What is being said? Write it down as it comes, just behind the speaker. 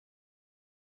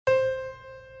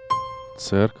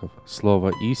Церковь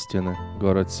 «Слово истины»,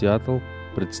 город Сиэтл,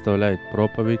 представляет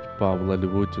проповедь Павла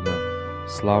Левутина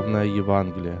 «Славное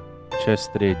Евангелие»,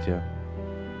 часть 3.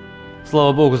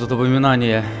 Слава Богу за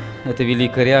напоминание этой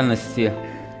великой реальности,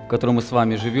 в которой мы с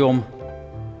вами живем.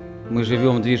 Мы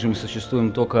живем, движем и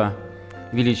существуем только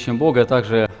величием Бога. А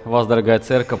также вас, дорогая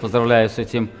церковь, поздравляю с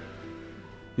этим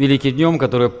великим днем,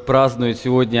 который празднуют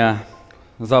сегодня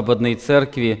западные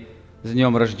церкви, с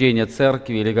днем рождения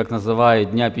церкви, или как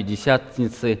называют, Дня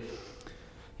Пятидесятницы,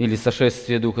 или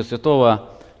сошествия Духа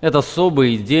Святого. Это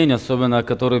особый день, особенно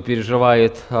который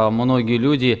переживают многие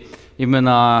люди.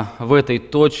 Именно в этой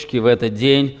точке, в этот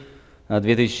день,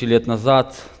 2000 лет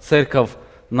назад, церковь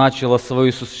начала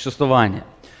свое существование.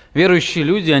 Верующие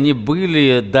люди, они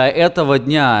были до этого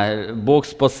дня. Бог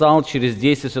спасал через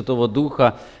действие Святого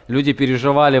Духа. Люди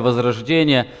переживали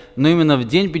возрождение. Но именно в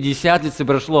день Пятидесятницы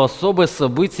прошло особое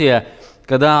событие,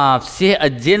 когда все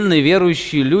отдельные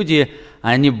верующие люди,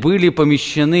 они были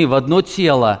помещены в одно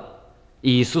тело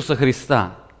Иисуса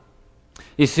Христа.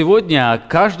 И сегодня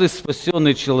каждый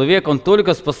спасенный человек, он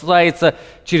только спасается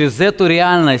через эту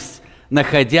реальность,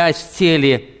 находясь в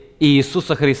теле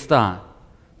Иисуса Христа,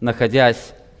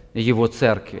 находясь в Его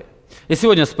церкви. И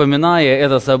сегодня, вспоминая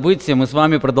это событие, мы с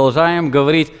вами продолжаем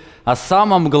говорить о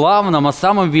самом главном, о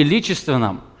самом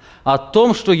величественном, о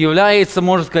том, что является,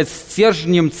 можно сказать,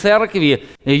 стержнем церкви,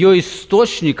 ее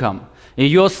источником,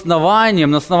 ее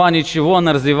основанием, на основании чего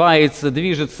она развивается,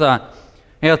 движется.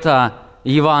 Это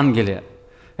Евангелие.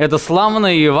 Это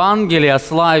славное Евангелие о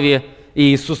славе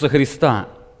Иисуса Христа.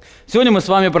 Сегодня мы с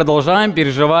вами продолжаем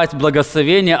переживать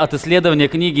благословение от исследования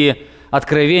книги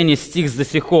Откровения стих за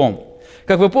стихом.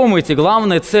 Как вы помните,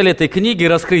 главная цель этой книги –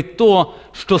 раскрыть то,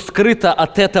 что скрыто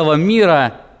от этого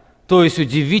мира, то есть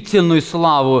удивительную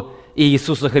славу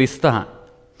Иисуса Христа.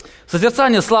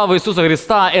 Созерцание славы Иисуса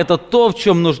Христа – это то, в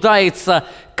чем нуждается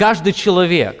каждый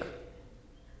человек.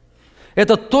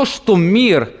 Это то, что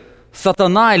мир,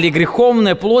 сатана или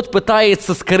греховная плоть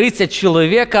пытается скрыть от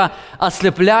человека,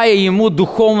 ослепляя ему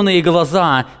духовные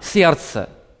глаза, сердце.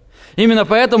 Именно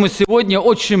поэтому сегодня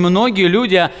очень многие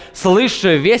люди,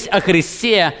 слыша весть о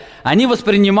Христе, они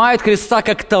воспринимают Христа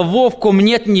как того, в ком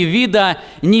нет ни вида,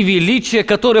 ни величия,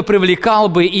 который привлекал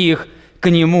бы их к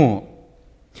Нему.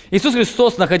 Иисус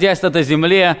Христос, находясь на этой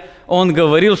земле, Он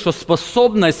говорил, что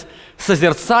способность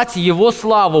созерцать Его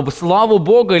славу, славу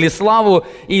Бога или славу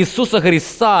Иисуса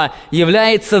Христа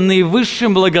является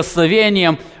наивысшим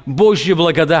благословением Божьей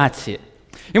благодати.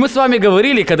 И мы с вами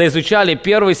говорили, когда изучали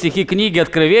первые стихи книги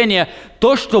Откровения,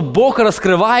 то, что Бог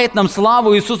раскрывает нам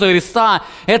славу Иисуса Христа,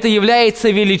 это является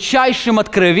величайшим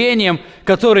откровением,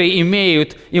 которое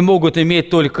имеют и могут иметь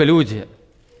только люди.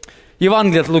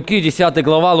 Евангелие от Луки, 10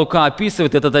 глава, Лука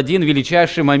описывает этот один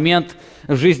величайший момент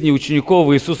в жизни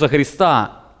учеников Иисуса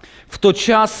Христа. В тот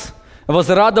час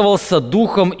возрадовался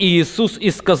Духом Иисус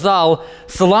и сказал: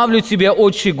 «Славлю Тебя,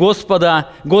 Отче Господа,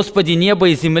 Господи неба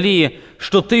и земли,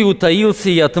 что Ты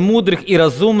утаился и от мудрых, и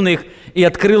разумных, и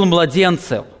открыл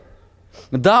младенцев.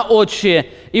 Да, Отче,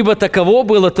 ибо таково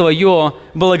было Твое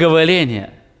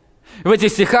благоволение». В этих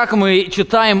стихах мы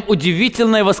читаем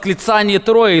удивительное восклицание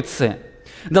Троицы.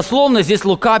 Дословно здесь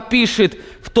Лука пишет: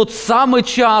 «В тот самый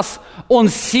час Он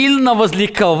сильно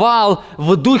возликовал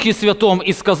в Духе Святом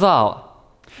и сказал».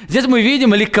 Здесь мы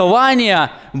видим ликование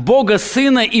Бога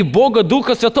Сына и Бога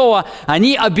Духа Святого.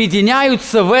 Они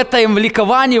объединяются в этом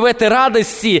ликовании, в этой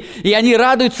радости, и они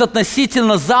радуются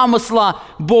относительно замысла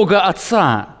Бога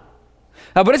Отца.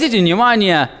 Обратите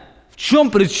внимание, в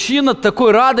чем причина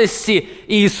такой радости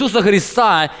Иисуса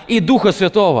Христа и Духа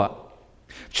Святого?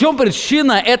 В чем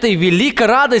причина этой великой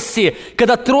радости,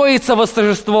 когда Троица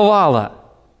восторжествовала?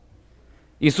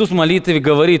 Иисус в молитве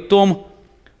говорит о том,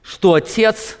 что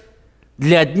Отец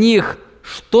для одних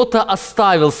что-то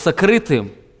оставил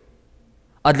сокрытым,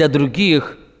 а для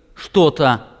других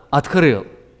что-то открыл.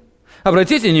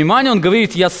 Обратите внимание, Он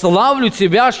говорит: «Я славлю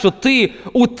Тебя, что Ты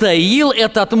утаил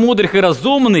это от мудрых и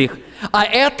разумных, а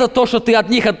это то, что Ты от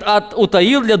них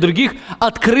утаил, для других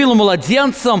открыл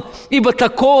младенцам, ибо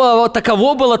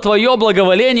таково было Твое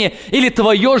благоволение, или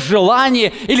Твое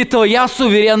желание, или Твоя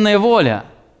суверенная воля».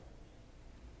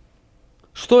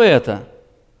 Что это?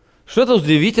 Что это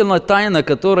удивительная тайна,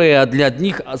 которая для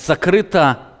одних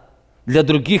сокрыта, для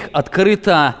других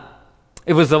открыта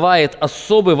и вызывает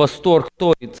особый восторг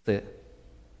Троицы.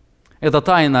 Это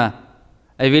тайна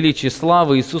о величии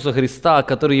славы Иисуса Христа,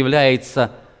 который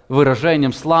является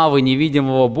выражением славы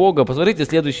невидимого Бога. Посмотрите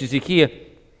следующие стихи.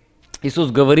 Иисус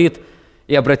говорит,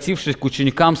 и, обратившись к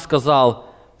ученикам, сказал: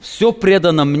 «Все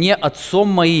предано мне Отцом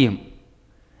Моим,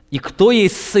 и кто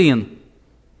есть Сын,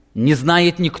 не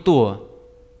знает никто,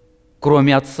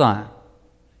 кроме Отца,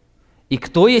 И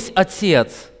кто есть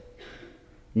Отец,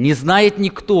 не знает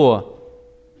никто,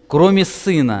 кроме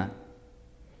Сына,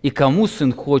 и кому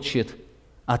Сын хочет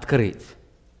открыть».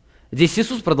 Здесь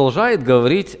Иисус продолжает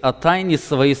говорить о тайне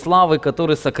своей славы,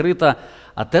 которая сокрыта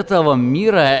от этого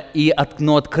мира,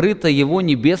 но открыта Его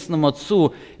Небесному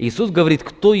Отцу. Иисус говорит: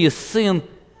 кто есть Сын,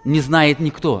 не знает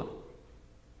никто.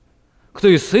 Кто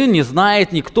есть Сын, не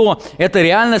знает никто. Это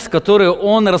реальность, которую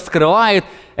Он раскрывает.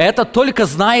 Это только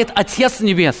знает Отец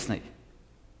Небесный.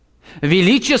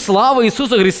 Величие славы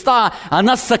Иисуса Христа,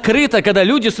 она сокрыта. Когда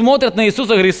люди смотрят на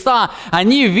Иисуса Христа,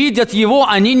 они видят Его,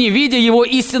 они не видя Его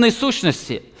истинной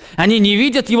сущности. Они не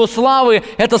видят Его славы.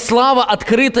 Эта слава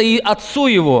открыта и Отцу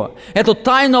Его. Эту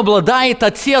тайну обладает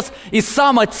Отец, и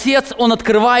сам Отец, Он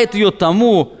открывает ее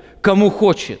тому, кому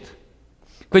хочет.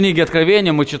 В книге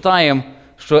Откровения мы читаем,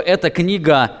 что это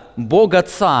книга Бога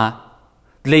Отца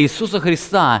для Иисуса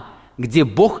Христа, где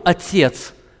Бог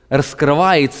Отец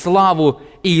раскрывает славу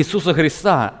Иисуса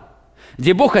Христа.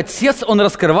 Где Бог Отец, Он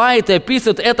раскрывает и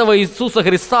описывает этого Иисуса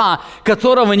Христа,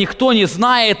 которого никто не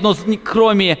знает, но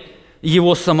кроме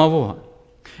Его самого.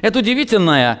 Это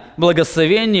удивительное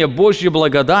благословение Божьей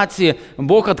благодати.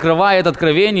 Бог открывает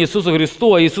откровение Иисусу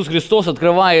Христу, а Иисус Христос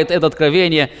открывает это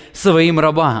откровение своим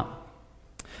рабам.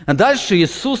 А дальше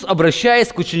Иисус, обращаясь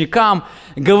к ученикам,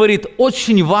 говорит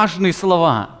очень важные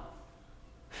слова.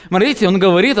 Смотрите, Он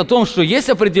говорит о том, что есть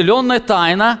определенная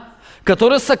тайна,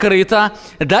 которая сокрыта.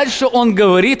 Дальше Он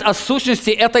говорит о сущности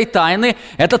этой тайны.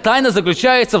 Эта тайна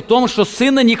заключается в том, что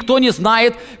Сына никто не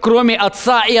знает, кроме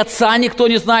Отца, и Отца никто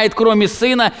не знает, кроме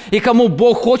Сына. И кому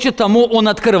Бог хочет, тому Он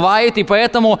открывает. И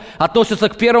поэтому относится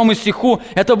к 1 стиху.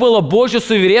 Это было Божье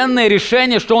суверенное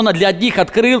решение, что Он для одних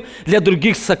открыл, для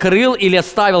других сокрыл или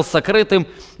оставил сокрытым.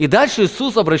 И дальше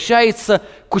Иисус обращается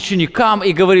к ученикам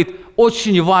и говорит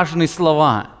очень важные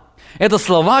слова. Это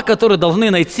слова, которые должны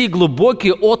найти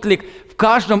глубокий отклик в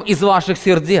каждом из ваших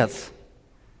сердец.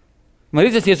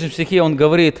 Смотрите, в следующем стихе Он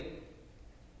говорит: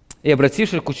 «И,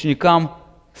 обратившись к ученикам,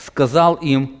 сказал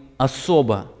им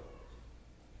особо: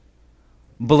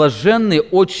 блаженны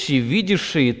очи,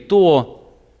 видящие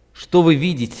то, что вы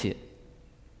видите,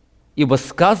 ибо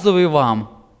сказываю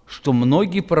вам, что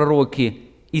многие пророки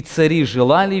и цари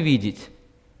желали видеть,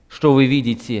 что вы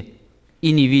видите,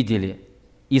 и не видели,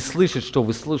 и слышать, что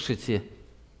вы слышите,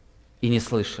 и не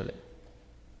слышали».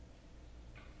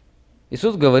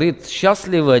 Иисус говорит: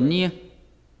 счастливы они,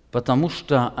 потому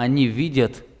что они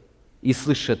видят и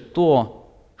слышат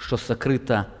то, что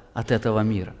сокрыто от этого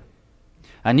мира.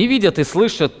 Они видят и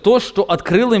слышат то, что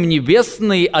открыл им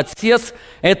Небесный Отец,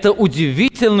 это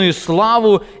удивительную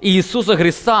славу Иисуса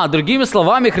Христа. Другими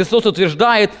словами, Христос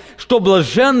утверждает, что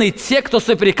блаженны те, кто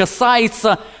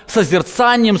соприкасается с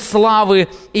созерцанием славы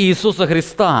Иисуса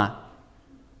Христа.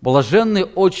 Блаженны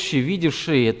очи,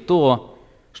 видевшие то,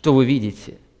 что вы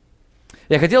видите.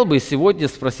 Я хотел бы сегодня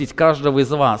спросить каждого из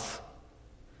вас: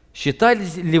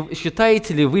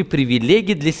 считаете ли вы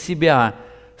привилегией для себя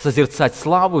созерцать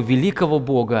славу великого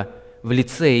Бога в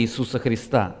лице Иисуса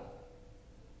Христа?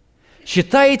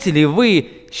 Считаете ли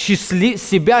вы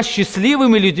себя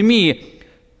счастливыми людьми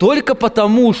только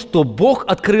потому, что Бог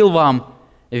открыл вам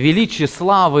величие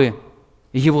славы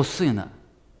Его Сына?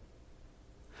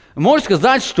 Можно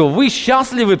сказать, что вы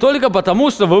счастливы только потому,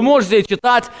 что вы можете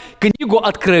читать книгу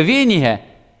Откровения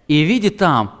и видеть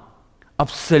там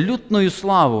абсолютную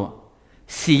славу,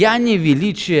 сияние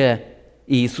величия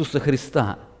Иисуса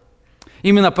Христа.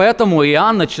 Именно поэтому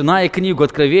Иоанн, начиная книгу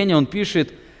Откровения, он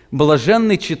пишет: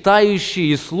 «Блаженны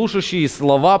читающие и слушающие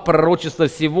слова пророчества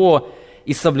всего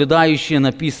и соблюдающие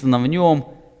написано в нем,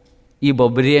 ибо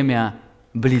время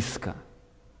близко».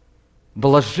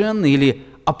 Блаженны или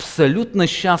абсолютно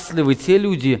счастливы те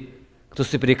люди, кто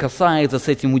соприкасается с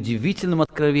этим удивительным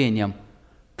откровением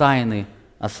тайны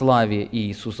о славе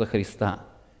Иисуса Христа.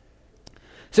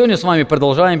 Сегодня с вами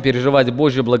продолжаем переживать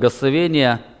Божье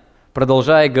благословение,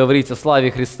 продолжая говорить о славе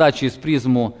Христа через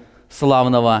призму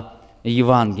славного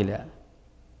Евангелия.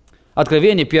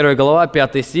 Откровение, 1 глава,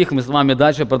 5 стих. Мы с вами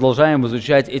дальше продолжаем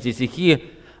изучать эти стихи.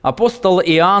 Апостол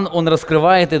Иоанн, он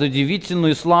раскрывает эту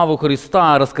удивительную славу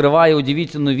Христа, раскрывая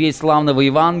удивительную весть славного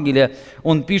Евангелия.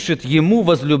 Он пишет: «Ему,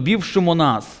 возлюбившему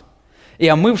нас и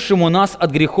омывшему нас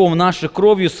от грехов наших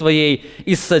кровью Своей,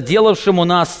 и соделавшему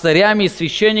нас царями и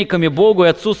священниками Богу и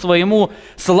Отцу Своему,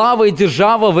 слава и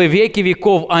держава во веки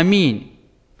веков. Аминь.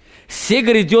 Се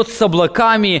грядет с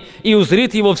облаками, и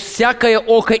узрит Его всякое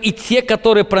око, и те,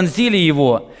 которые пронзили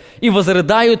Его, и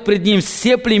возрыдают пред Ним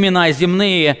все племена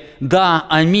земные. Да,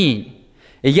 аминь.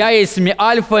 Я есть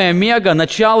Альфа и Омега,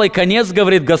 начало и конец,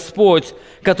 говорит Господь,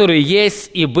 который есть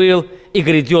и был, и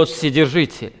грядет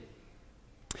Вседержитель».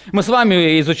 Мы с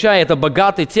вами, изучая этот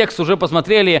богатый текст, уже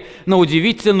посмотрели на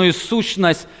удивительную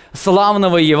сущность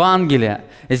славного Евангелия.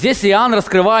 Здесь Иоанн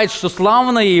раскрывает, что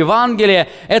славное Евангелие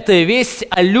 – это весть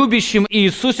о любящем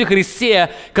Иисусе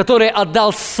Христе, который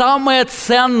отдал самое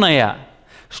ценное,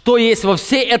 что есть во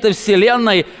всей этой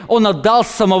вселенной. Он отдал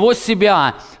самого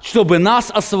себя, чтобы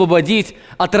нас освободить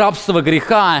от рабства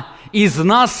греха, из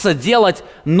нас соделать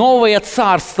новое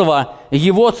царство,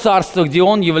 Его царство, где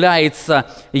Он является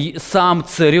сам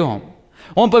царем.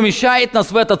 Он помещает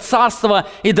нас в это царство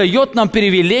и дает нам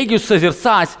привилегию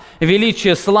созерцать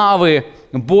величие славы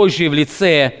Божьей в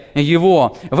лице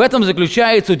Его. В этом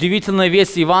заключается удивительная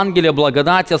весть Евангелия,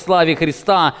 благодати о славе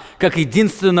Христа, как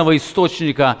единственного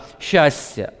источника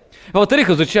счастья. Во-вторых,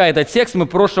 изучая этот текст, мы в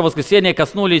прошлое воскресенье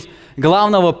коснулись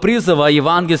главного призыва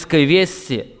евангельской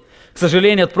вести. К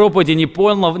сожалению, от проповеди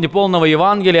неполного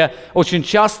Евангелия очень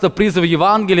часто призыв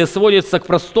Евангелия сводится к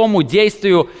простому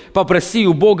действию «попроси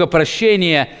у Бога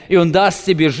прощения, и Он даст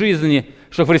тебе жизнь»,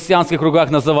 что в христианских кругах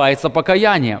называется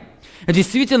покаянием. В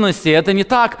действительности это не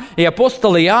так, и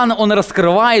апостол Иоанн, он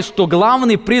раскрывает, что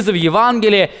главный призыв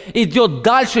Евангелия идет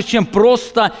дальше, чем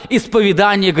просто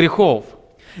исповедание грехов.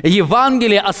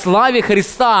 Евангелие о славе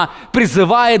Христа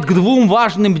призывает к двум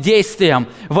важным действиям.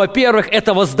 Во-первых,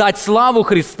 это воздать славу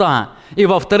Христа, и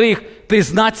во-вторых,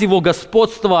 признать Его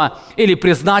господство или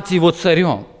признать Его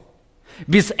царем.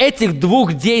 Без этих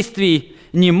двух действий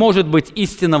не может быть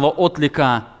истинного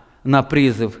отклика на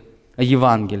призыв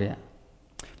Евангелия.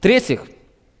 В-третьих,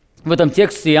 в этом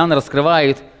тексте Иоанн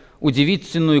раскрывает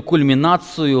удивительную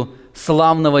кульминацию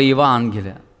славного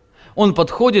Евангелия. Он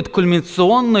подходит к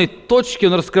кульминационной точке,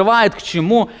 он раскрывает, к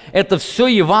чему это все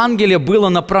Евангелие было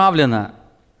направлено.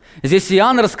 Здесь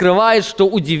Иоанн раскрывает, что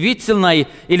удивительной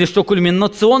или что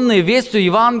кульминационной вестью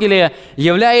Евангелия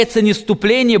является не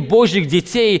вступление Божьих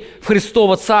детей в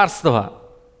Христово Царство.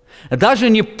 Даже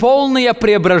не полное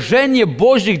преображение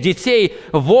Божьих детей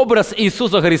в образ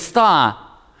Иисуса Христа,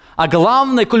 а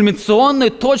главной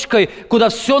кульминационной точкой, куда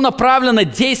все направлено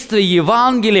действие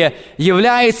Евангелия,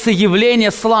 является явление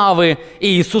славы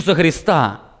Иисуса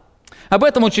Христа. Об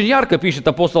этом очень ярко пишет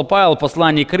апостол Павел в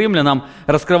послании к римлянам,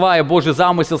 раскрывая Божий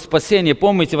замысел спасения.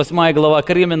 Помните, 8 глава к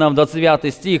римлянам,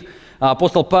 29 стих,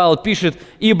 апостол Павел пишет: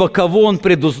 «Ибо кого Он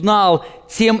предузнал,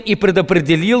 тем и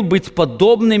предопределил быть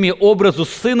подобными образу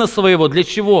Сына Своего». Для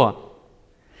чего?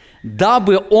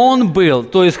 Дабы Он был,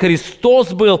 то есть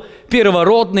Христос был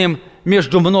первородным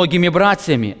между многими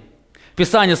братьями. В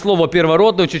Писании слово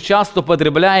 «первородный» очень часто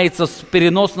употребляется в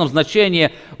переносном значении,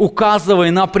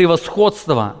 указывая на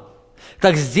превосходство.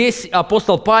 Так здесь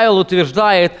апостол Павел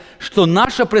утверждает, что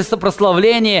наше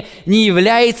прославление не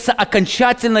является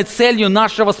окончательной целью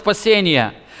нашего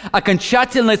спасения.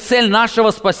 Окончательная цель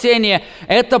нашего спасения –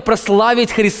 это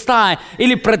прославить Христа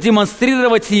или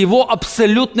продемонстрировать Его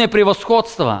абсолютное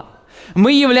превосходство.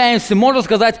 Мы являемся, можно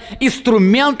сказать,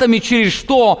 инструментами, через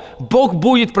что Бог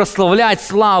будет прославлять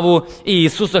славу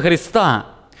Иисуса Христа.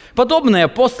 Подобное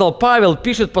апостол Павел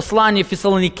пишет в послании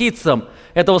фессалоникийцам.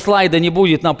 Этого слайда не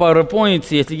будет на PowerPoint.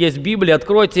 Если есть Библия,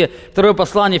 откройте второе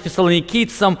послание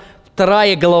фессалоникийцам,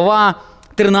 2 глава,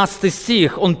 13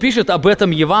 стих. Он пишет об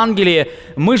этом Евангелии: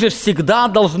 «Мы же всегда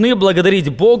должны благодарить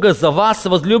Бога за вас,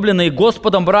 возлюбленные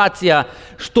Господом братья,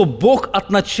 что Бог от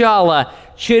начала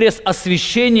через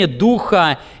освящение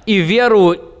Духа и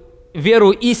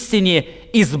веру истине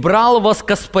избрал вас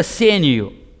ко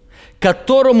спасению,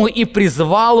 которому и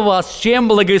призвал вас чем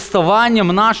благовествованием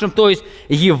нашим, то есть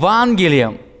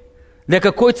Евангелием». Для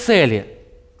какой цели?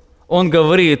 Он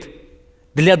говорит: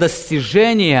 для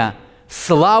достижения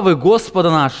славы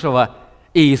Господа нашего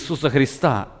Иисуса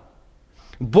Христа.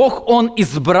 Бог, Он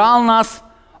избрал нас,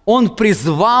 Он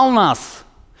призвал нас,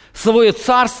 свое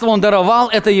царство Он даровал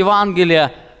это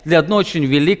Евангелие для одной очень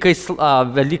великой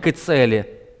цели,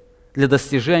 для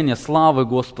достижения славы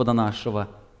Господа нашего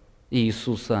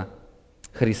Иисуса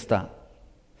Христа.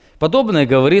 Подобное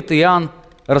говорит Иоанн,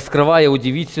 раскрывая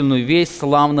удивительную весть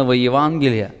славного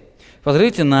Евангелия.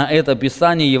 Посмотрите на это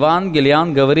описание Евангелия.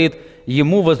 Иоанн говорит: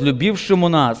 «Ему, возлюбившему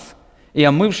нас и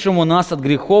омывшему нас от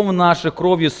грехов наших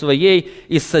кровью Своей,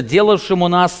 и соделавшему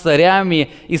нас царями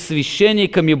и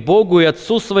священниками Богу и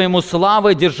Отцу Своему, слава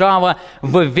и держава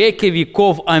во веки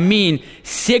веков. Аминь.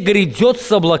 Се грядет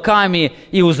с облаками,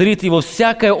 и узрит Его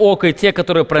всякое око, и те,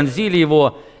 которые пронзили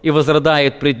Его, и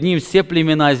возрыдает пред Ним все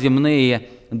племена земные.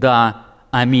 Да,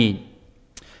 аминь».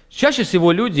 Чаще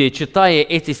всего люди, читая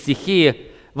эти стихи,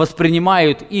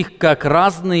 воспринимают их как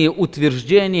разные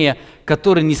утверждения,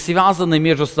 которые не связаны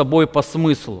между собой по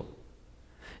смыслу.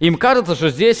 Им кажется,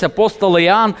 что здесь апостол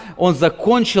Иоанн, он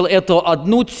закончил эту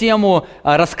одну тему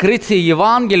раскрытия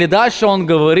Евангелия. Дальше он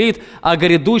говорит о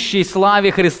грядущей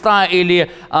славе Христа или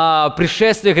о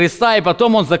пришествии Христа, и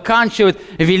потом он заканчивает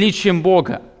величием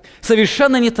Бога.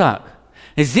 Совершенно не так.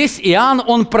 Здесь Иоанн,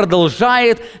 он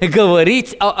продолжает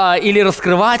говорить или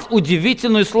раскрывать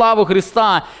удивительную славу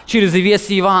Христа через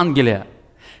весь Евангелие.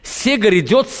 «Се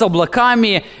грядет с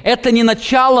облаками» – это не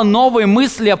начало новой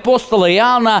мысли апостола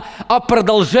Иоанна, а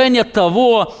продолжение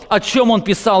того, о чем он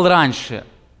писал раньше.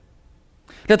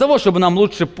 Для того, чтобы нам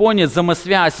лучше понять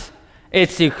взаимосвязь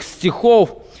этих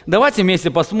стихов, давайте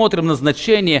вместе посмотрим на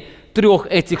значение 3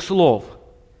 этих слов.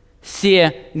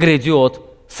 «Се грядет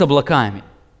с облаками».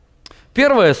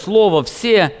 Первое слово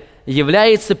 «все»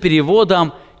 является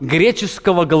переводом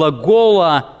греческого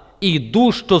глагола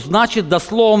 «иду», что значит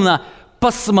дословно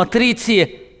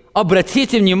 «посмотрите»,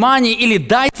 «обратите внимание» или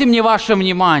 «дайте мне ваше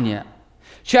внимание».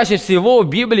 Чаще всего в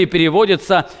Библии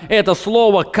переводится это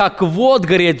слово как «вот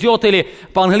грядет» или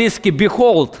по-английски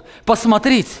 «behold»,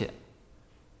 «посмотрите».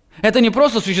 Это не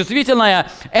просто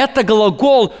существительное, это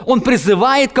глагол, он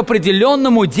призывает к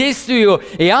определенному действию.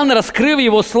 Иоанн, раскрыв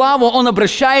его славу, он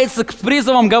обращается к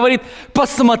призывам, говорит: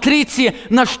 посмотрите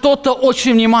на что-то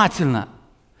очень внимательно.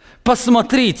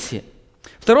 Посмотрите.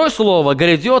 Второе слово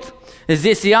 «грядет».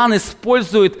 Здесь Иоанн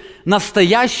использует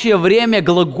настоящее время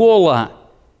глагола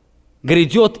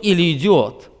 «грядет» или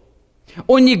 «идет».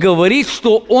 Он не говорит,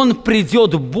 что он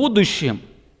придет в будущем,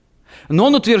 но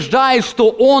он утверждает, что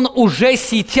он уже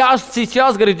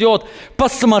сейчас грядет.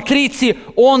 Посмотрите,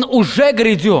 он уже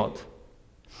грядет.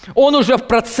 Он уже в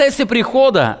процессе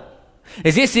прихода.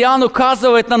 Здесь Иоанн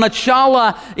указывает на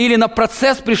начало или на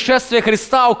процесс пришествия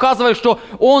Христа, указывает, что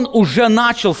он уже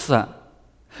начался.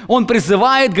 Он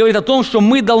призывает, говорит о том, что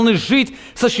мы должны жить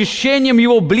с ощущением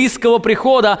Его близкого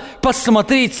прихода.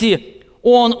 Посмотрите,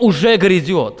 Он уже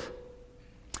грядет.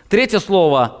 Третье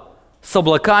слово «с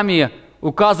облаками»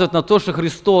 указывает на то, что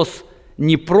Христос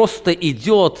не просто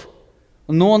идет,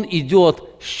 но Он идет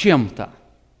с чем-то.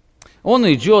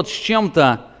 Он идет с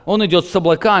чем-то, Он идет с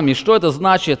облаками. Что это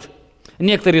значит?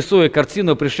 Некоторые, рисуя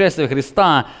картину пришествия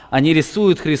Христа, они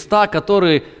рисуют Христа,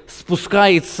 который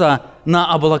спускается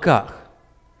на облаках.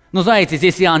 Но знаете,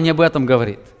 здесь Иоанн не об этом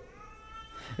говорит.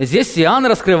 Здесь Иоанн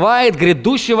раскрывает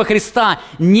грядущего Христа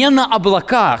не на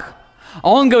облаках, а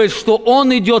он говорит, что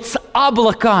Он идет с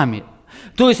облаками.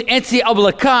 То есть эти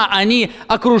облака, они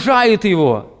окружают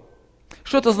Его.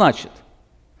 Что это значит?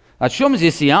 О чем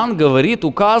здесь Иоанн говорит,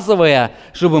 указывая,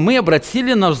 чтобы мы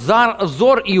обратили наш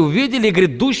взор и увидели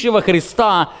грядущего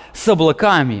Христа с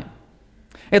облаками.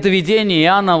 Это видение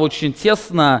Иоанна очень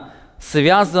тесно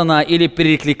связано или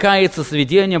перекликается с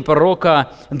видением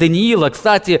пророка Даниила.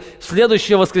 Кстати, в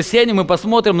следующее воскресенье мы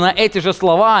посмотрим на эти же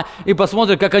слова и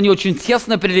посмотрим, как они очень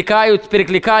тесно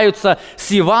перекликаются с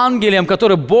Евангелием,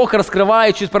 которое Бог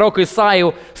раскрывает через пророка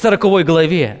Исаию в 40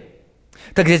 главе.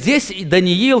 Так здесь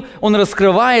Даниил, он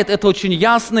раскрывает это очень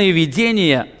ясное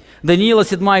видение. Даниила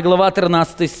 7 глава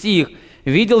 13 стих.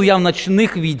 «Видел я в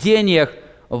ночных видениях,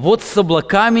 вот с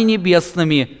облаками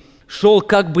небесными шел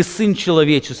как бы Сын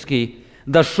Человеческий,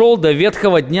 дошел до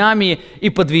ветхого днями и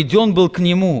подведен был к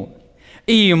Нему.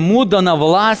 И Ему дана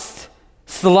власть,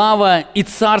 слава и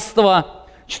царство,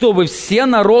 чтобы все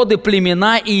народы,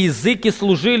 племена и языки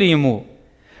служили Ему.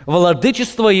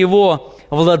 Владычество Его,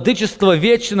 владычество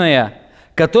вечное,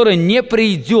 которое не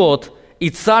придет, и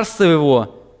царство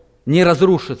Его не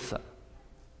разрушится».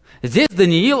 Здесь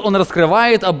Даниил, он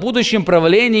раскрывает о будущем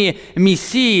правлении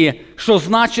Мессии, что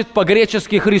значит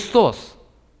по-гречески «Христос».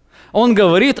 Он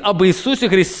говорит об Иисусе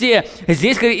Христе.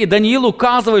 Здесь и Даниил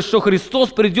указывает, что Христос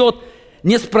придет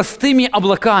не с простыми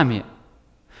облаками.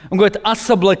 Он говорит, а с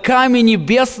облаками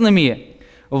небесными.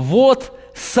 Вот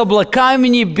с облаками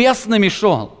небесными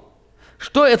шел.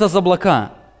 Что это за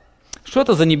облака? Что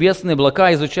это за небесные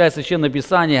облака? Изучая Священное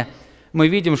Писание, мы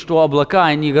видим, что облака,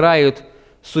 они играют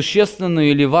существенную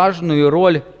или важную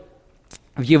роль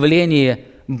в явлении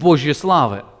Божьей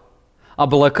славы.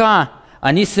 Облака,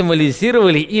 они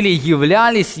символизировали или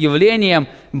являлись явлением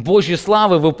Божьей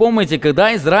славы. Вы помните,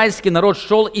 когда израильский народ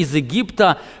шел из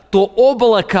Египта, то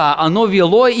облако, оно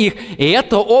вело их, и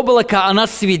это облако, оно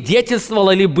свидетельствовало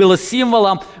или было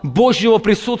символом Божьего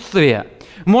присутствия.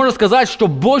 Можно сказать, что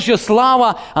Божья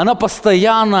слава, она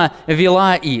постоянно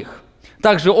вела их.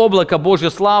 Также облако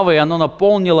Божьей славы, оно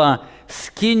наполнило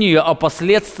скинию, а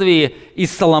впоследствии и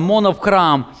Соломонов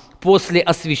храм после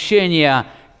освящения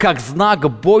как знак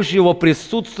Божьего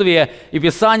присутствия. И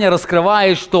Писание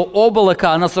раскрывает, что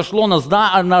облако, оно сошло на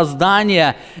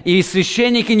здание, и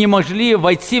священники не могли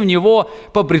войти в него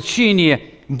по причине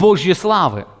Божьей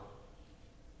славы.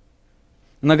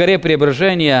 На горе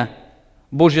Преображения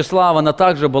Божья слава, она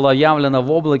также была явлена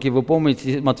в облаке. Вы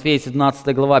помните, Матфея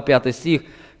 17 глава, 5 стих,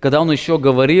 когда он еще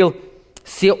говорил: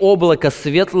 «Се облако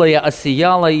светлое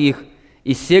осияло их,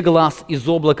 и се глас из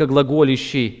облака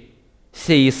глаголищий,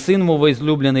 сей Сын мой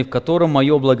возлюбленный, в котором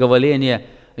мое благоволение,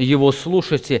 Его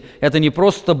слушайте». Это не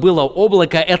просто было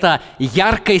облако, это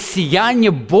яркое сияние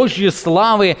Божьей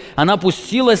славы. Она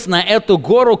опустилась на эту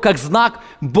гору как знак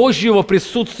Божьего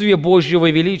присутствия, Божьего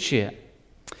величия.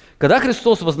 Когда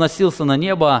Христос возносился на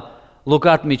небо,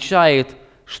 Лука отмечает,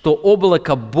 что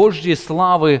облако Божьей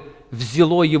славы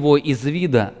взяло Его из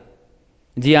вида.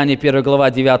 Деяние 1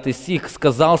 глава 9 стих: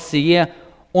 «Сказал сие,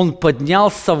 Он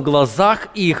поднялся в глазах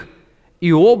их,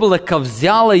 и облако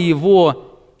взяло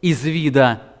Его из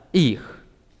вида их».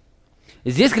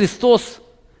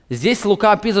 Здесь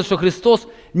Лука описывает, что Христос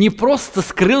не просто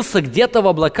скрылся где-то в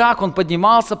облаках, Он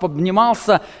поднимался,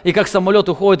 и как самолет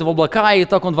уходит в облака, и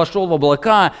так Он вошел в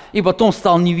облака, и потом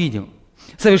стал невидим.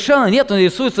 Совершенно нет, Он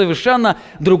рисует совершенно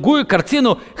другую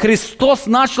картину. Христос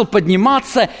начал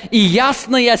подниматься, и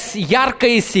ясное,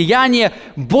 яркое сияние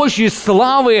Божьей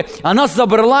славы, она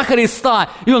забрала Христа,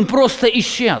 и Он просто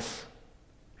исчез.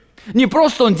 Не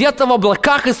просто Он где-то в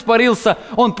облаках испарился,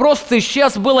 Он просто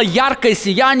исчез, было яркое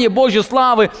сияние Божьей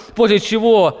славы, после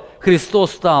чего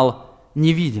Христос стал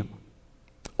невидим.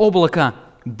 Облако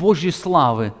Божьей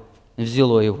славы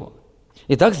взяло Его.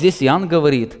 Итак, здесь Иоанн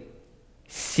говорит: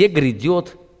 «Се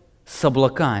грядет с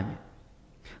облаками».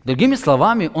 Другими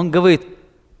словами, он говорит: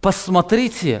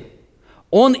 посмотрите,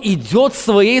 Он идет в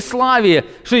своей славе,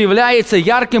 что является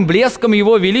ярким блеском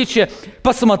Его величия.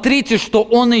 Посмотрите, что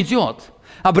Он идет.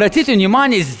 Обратите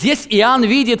внимание, здесь Иоанн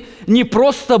видит не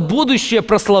просто будущее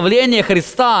прославление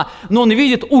Христа, но он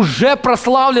видит уже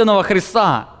прославленного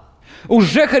Христа.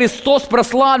 Уже Христос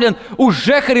прославлен,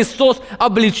 уже Христос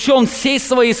облечен всей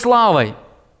своей славой.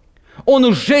 Он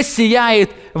уже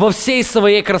сияет во всей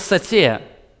своей красоте.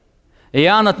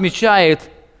 Иоанн отмечает,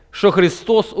 что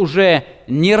Христос уже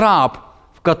не раб,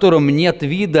 в котором нет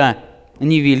вида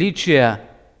ни величия,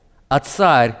 а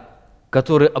царь,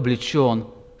 который облечен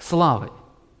славой.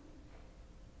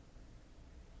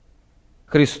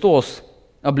 Христос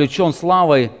облечен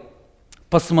славой.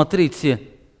 Посмотрите,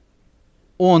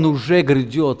 Он уже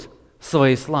грядет в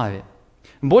своей славе.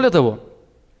 Более того,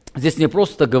 здесь не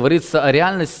просто говорится о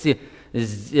реальности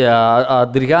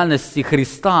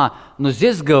Христа, но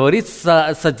здесь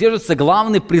содержится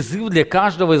главный призыв для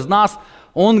каждого из нас.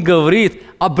 Он говорит: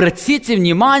 обратите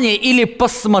внимание или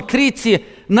посмотрите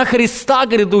на Христа,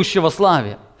 грядущего в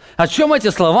славе. О чем эти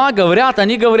слова говорят?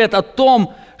 Они говорят о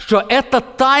том, что эта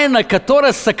тайна,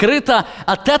 которая сокрыта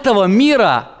от этого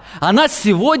мира, она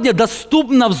сегодня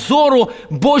доступна взору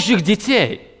Божьих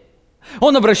детей.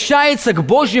 Он обращается к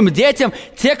Божьим детям,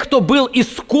 те, кто был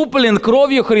искуплен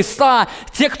кровью Христа,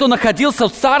 те, кто находился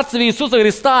в Царстве Иисуса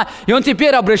Христа, и Он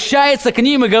теперь обращается к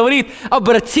ним и говорит: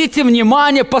 обратите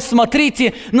внимание,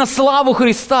 посмотрите на славу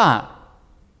Христа.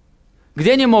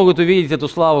 Где они могут увидеть эту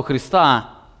славу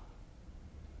Христа?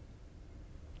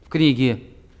 В книге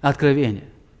Откровения.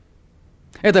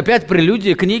 Это опять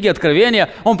прелюдия книги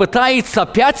Откровения. Он пытается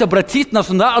опять обратить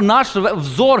наш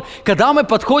взор. Когда мы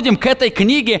подходим к этой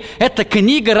книге, это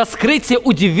книга раскрытия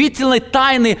удивительной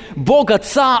тайны Бога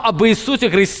Отца об Иисусе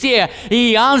Христе.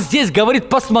 И Иоанн здесь говорит: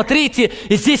 посмотрите,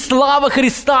 здесь слава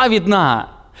Христа видна.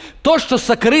 То, что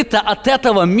сокрыто от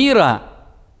этого мира,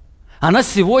 она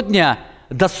сегодня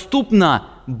доступна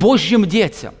Божьим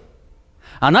детям.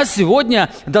 Она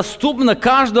сегодня доступна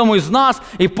каждому из нас,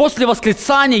 и после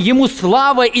воскресания Ему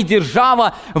слава и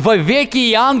держава вовеки.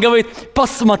 Иоанн говорит: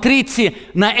 посмотрите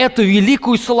на эту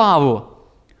великую славу.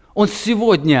 Он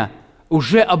сегодня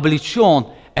уже облечен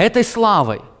этой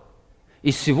славой.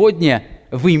 И сегодня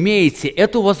вы имеете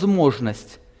эту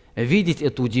возможность видеть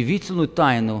эту удивительную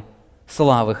тайну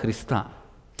славы Христа.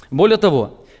 Более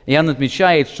того, Иоанн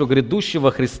отмечает, что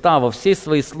грядущего Христа во всей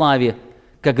своей славе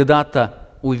когда-то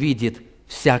увидит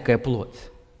всякая плоть.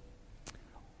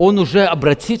 Он уже,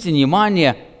 обратите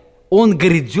внимание, Он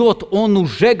грядет, Он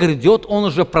уже грядет, Он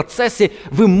уже в процессе.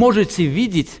 Вы можете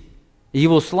видеть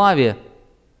Его славе,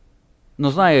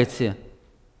 но знаете,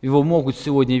 Его могут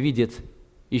сегодня видеть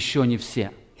еще не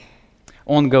все.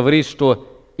 Он говорит, что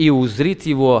и узрит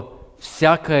Его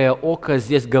всякое око,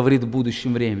 здесь говорит в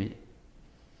будущем времени.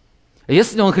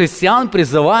 Если Он христиан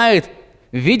призывает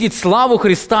видеть славу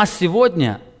Христа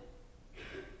сегодня,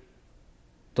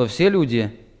 то все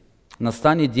люди,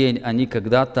 настанет день, они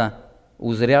когда-то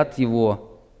узрят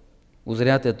Его,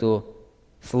 узрят эту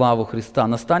славу Христа.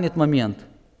 Настанет момент,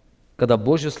 когда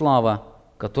Божья слава,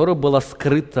 которая была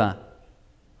скрыта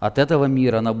от этого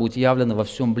мира, она будет явлена во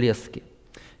всем блеске.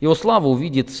 Его славу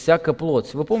увидит всякая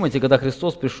плоть. Вы помните, когда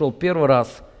Христос пришел первый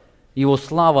раз, Его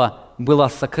слава была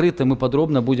сокрыта, мы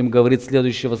подробно будем говорить в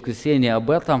следующее воскресенье об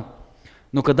этом.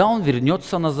 Но когда Он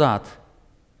вернется назад,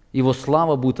 Его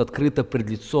слава будет открыта пред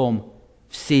лицом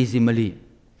всей земли.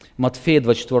 Матфея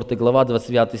 24 глава,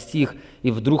 29 стих.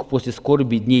 «И вдруг после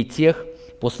скорби дней тех,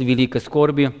 после великой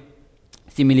скорби,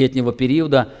 7-летнего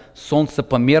периода, солнце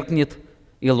померкнет,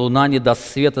 и луна не даст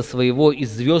света своего, и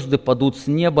звезды падут с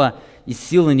неба, и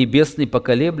силы небесные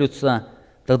поколеблются.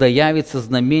 Тогда явится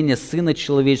знамение Сына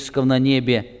Человеческого на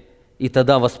небе, и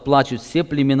тогда восплачут все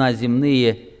племена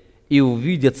земные, и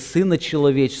увидят Сына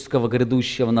Человеческого,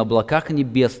 грядущего на облаках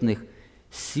небесных,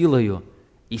 силою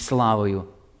и славою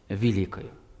великою».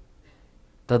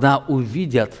 Тогда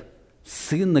увидят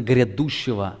Сына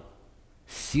грядущего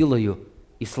силою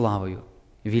и славою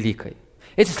великой.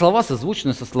 Эти слова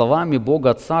созвучны со словами Бога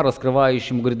Отца,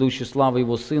 раскрывающему грядущую славу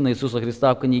Его Сына Иисуса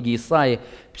Христа в книге Исаии,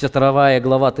 52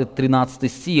 глава,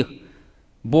 13 стих.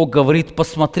 Бог говорит: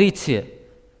 посмотрите,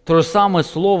 то же самое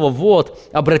слово, вот,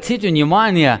 обратите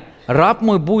внимание, раб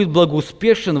мой будет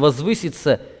благоуспешен,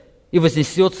 возвысится и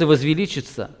вознесется и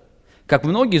возвеличится. Как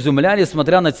многие изумлялись,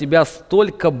 смотря на тебя,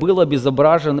 столько было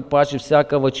безображен паче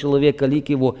всякого человека, лик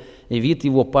его и вид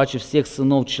его паче всех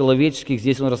сынов человеческих.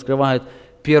 Здесь он раскрывает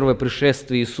первое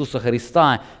пришествие Иисуса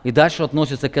Христа, и дальше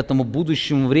относится к этому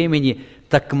будущему времени.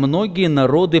 Так многие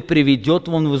народы приведет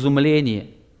он в изумление.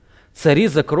 Цари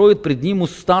закроют пред ним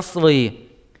уста свои,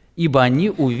 ибо они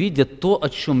увидят то, о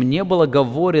чем не было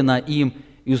говорено им,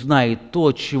 и узнают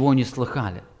то, чего не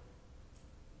слыхали.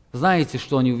 Знаете,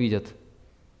 что они увидят?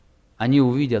 Они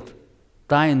увидят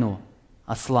тайну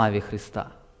о славе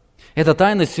Христа. Эта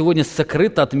тайна сегодня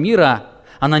сокрыта от мира.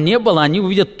 Она не была, они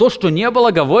увидят то, что не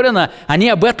было говорено. Они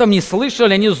об этом не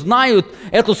слышали, они узнают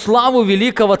эту славу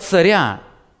великого царя.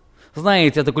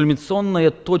 Знаете, это кульминационная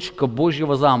точка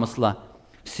Божьего замысла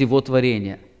всего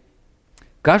творения.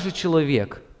 Каждый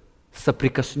человек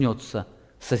соприкоснется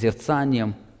с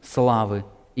созерцанием славы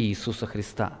Иисуса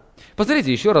Христа.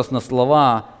 Посмотрите еще раз на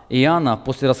слова Иоанна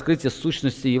после раскрытия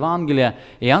сущности Евангелия.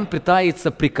 Иоанн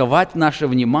пытается приковать наше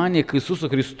внимание к Иисусу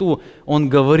Христу. Он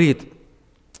говорит: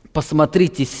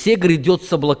 посмотрите, се грядет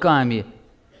с облаками,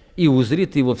 и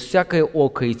узрит его всякое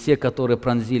око, и те, которые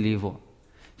пронзили его.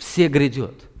 Все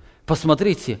грядет.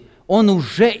 Посмотрите, он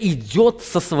уже идет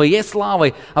со своей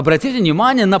славой. Обратите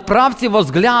внимание, направьте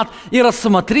взгляд и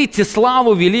рассмотрите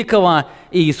славу великого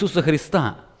Иисуса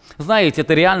Христа. Знаете,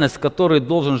 это реальность, в которой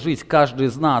должен жить каждый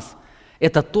из нас.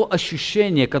 Это то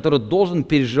ощущение, которое должен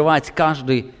переживать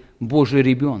каждый Божий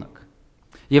ребенок.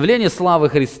 Явление славы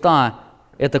Христа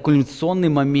 – это кульминационный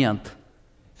момент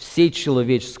всей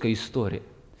человеческой истории.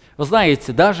 Вы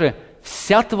знаете, даже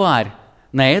вся тварь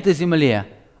на этой земле,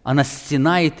 она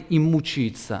стенает и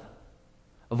мучается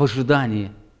в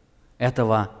ожидании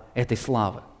этой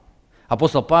славы.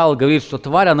 Апостол Павел говорит, что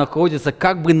тварь, она находится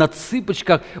как бы на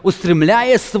цыпочках,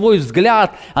 устремляя свой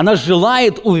взгляд, она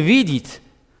желает увидеть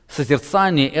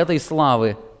созерцание этой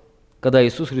славы, когда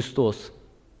Иисус Христос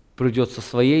придет со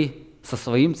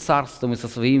своим царством и со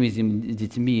своими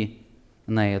детьми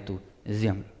на эту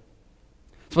землю.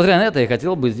 Смотря на это, я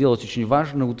хотел бы сделать очень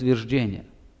важное утверждение.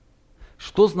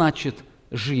 Что значит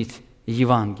жить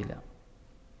Евангелием?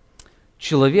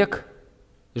 Человек,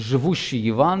 живущий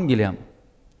Евангелием,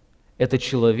 это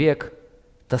человек,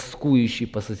 тоскующий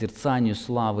по созерцанию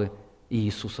славы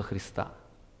Иисуса Христа.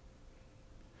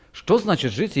 Что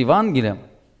значит жить Евангелием?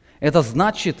 Это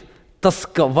значит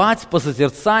тосковать по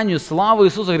созерцанию славы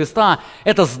Иисуса Христа.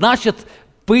 Это значит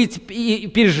быть и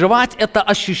переживать это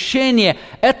ощущение,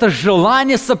 это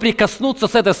желание соприкоснуться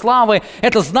с этой славой.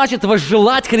 Это значит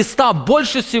возжелать Христа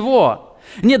больше всего.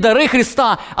 Не дары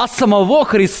Христа, а самого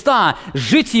Христа.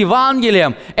 Жить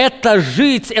Евангелием – это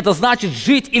жить, это значит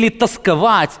жить или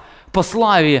тосковать по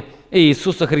славе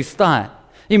Иисуса Христа.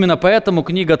 Именно поэтому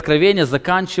книга Откровения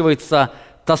заканчивается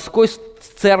тоской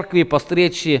церкви по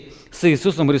встрече с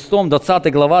Иисусом Христом,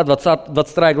 22 глава,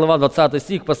 20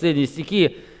 стих, последние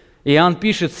стихи. Иоанн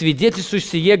пишет: свидетельствующий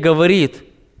сие говорит,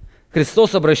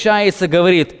 Христос обращается,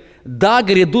 говорит: да,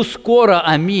 гряду скоро,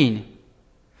 аминь.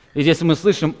 И здесь мы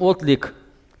слышим отклик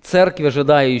церкви,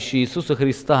 ожидающей Иисуса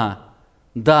Христа: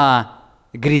 да,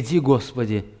 гряди,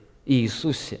 Господи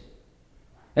Иисусе.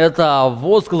 Это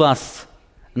возглас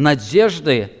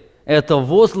надежды, это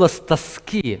возглас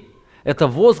тоски, это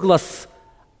возглас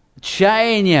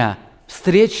чаяния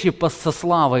встречи со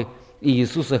славой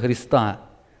Иисуса Христа.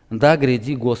 Да,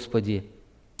 гряди, Господи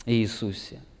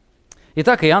Иисусе.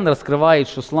 Итак, Иоанн раскрывает,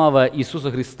 что слава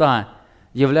Иисуса Христа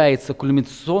является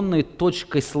кульминационной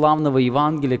точкой славного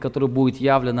Евангелия, которое будет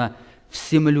явлено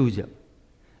всем людям.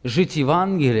 Жить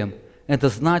Евангелием – это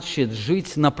значит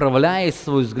жить, направляя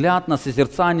свой взгляд на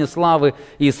созерцание славы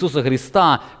Иисуса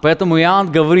Христа. Поэтому Иоанн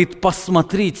говорит: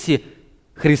 посмотрите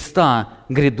Христа,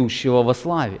 грядущего во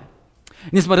славе.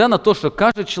 Несмотря на то, что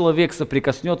каждый человек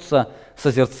соприкоснется с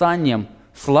созерцанием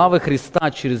славы Христа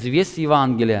через весь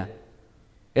Евангелие,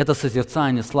 это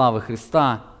созерцание славы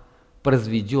Христа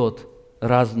произведет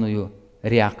разную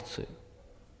реакцию.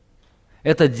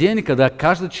 Это день, когда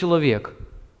каждый человек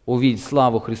увидит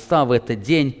славу Христа. В этот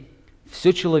день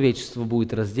все человечество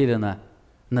будет разделено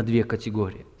на две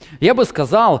категории. Я бы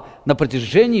сказал, на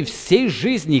протяжении всей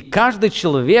жизни каждый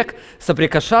человек,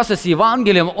 соприкасаясь с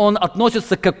Евангелием, он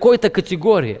относится к какой-то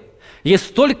категории.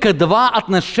 Есть только два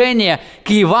отношения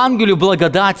к Евангелию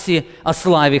благодати о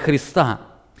славе Христа.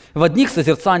 В одних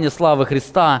созерцание славы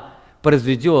Христа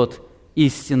произведет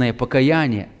истинное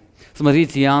покаяние.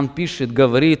 Смотрите, Иоанн пишет,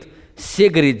 говорит: «Се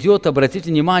грядет»,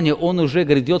 обратите внимание, он уже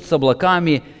грядет с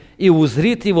облаками, «и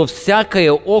узрит его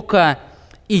всякое око,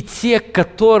 и те,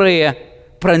 которые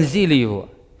пронзили его».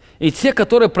 И те,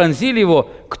 которые пронзили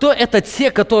его, кто это те,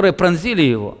 которые пронзили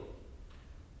его?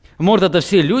 Может, это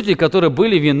все люди, которые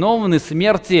были виновны в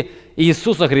смерти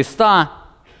Иисуса Христа?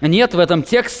 Нет, в этом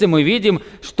тексте мы видим,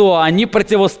 что они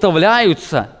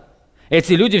противоставляются.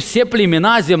 Эти люди, все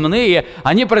племена земные,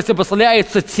 они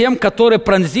противоставляются тем, которые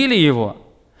пронзили его.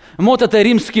 Может, это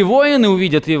римские воины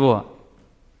увидят его?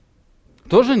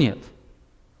 Тоже нет.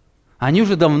 Они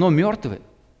уже давно мертвы.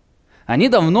 Они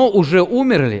давно уже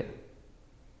умерли.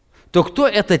 То кто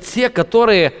это те,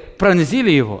 которые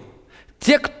пронзили его?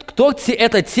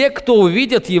 Это те, кто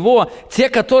увидят его, те,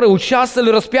 которые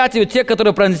участвовали в распятии, те,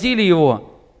 которые пронзили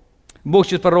его. Бог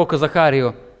через пророка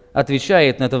Захарию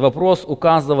отвечает на этот вопрос,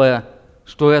 указывая,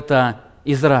 что это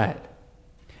Израиль.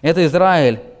 Это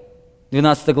Израиль,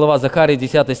 12 глава Захарии,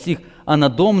 10 стих. «А на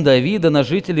дом Давида, на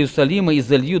жителей Иерусалима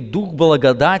изольют дух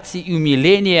благодати и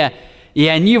умиления, и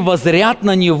они воззрят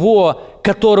на него,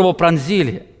 которого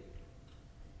пронзили.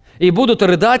 И будут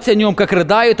рыдать о нем, как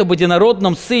рыдают об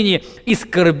единородном сыне, и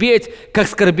скорбеть, как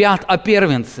скорбят о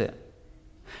первенце».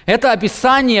 Это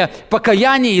описание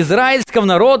покаяния израильского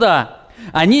народа.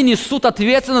 Они несут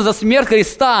ответственность за смерть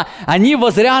Христа. Они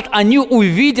воззрят, они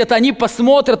увидят, они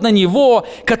посмотрят на Него,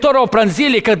 которого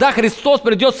пронзили. Когда Христос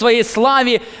придет в своей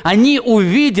славе, они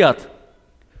увидят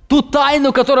ту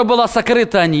тайну, которая была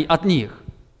сокрыта от них.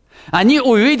 Они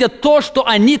увидят то, что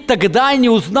они тогда не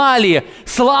узнали,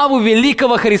 славу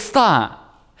великого Христа.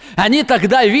 Они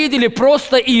тогда видели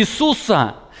просто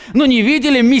Иисуса, но не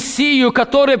видели Мессию,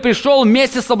 который пришел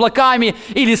вместе с облаками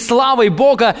или славой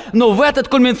Бога. Но в этот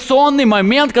кульминационный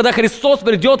момент, когда Христос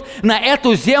придет на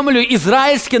эту землю,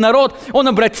 израильский народ, он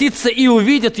обратится и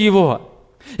увидит Его.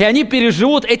 И они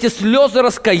переживут эти слезы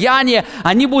раскаяния,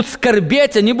 они будут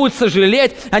скорбеть, они будут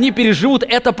сожалеть, они переживут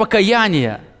это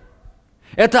покаяние.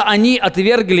 Это они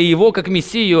отвергли Его как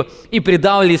Мессию и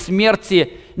предали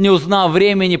смерти, не узнав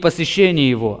времени посещения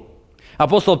Его.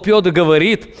 Апостол Петр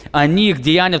говорит о них,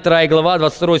 Деяния 2 глава,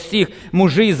 22 стих: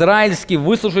 «Мужи израильские,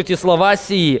 выслушайте слова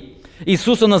сии.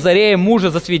 Иисуса Назарея, мужа,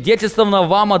 засвидетельствованного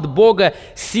вам от Бога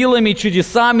силами,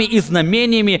 чудесами и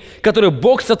знамениями, которые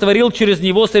Бог сотворил через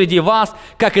Него среди вас,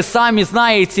 как и сами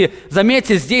знаете».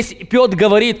 Заметьте, здесь Петр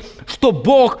говорит, что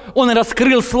Бог, Он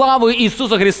раскрыл славу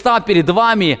Иисуса Христа перед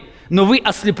вами, но вы,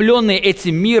 ослепленные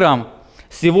этим миром,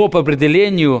 всего по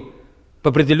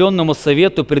определенному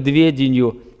совету,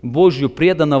 предведению Божью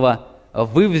преданного,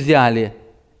 вы взяли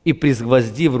и,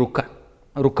 пригвоздив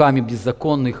руками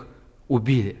беззаконных,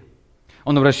 убили.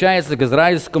 Он обращается к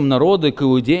израильскому народу и к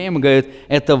иудеям и говорит: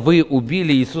 это вы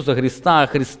убили Иисуса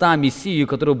Христа, Мессию,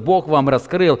 которого Бог вам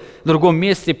раскрыл. В другом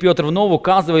месте Петр вновь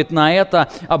указывает на это,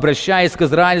 обращаясь к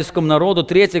израильскому народу,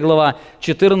 3 глава,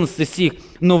 14 стих.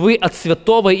 «Но вы от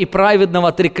святого и праведного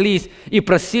отреклись и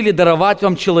просили даровать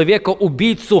вам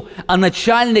человека-убийцу, а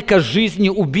начальника жизни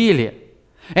убили».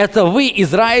 Это вы,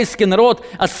 израильский народ,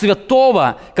 от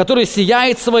святого, который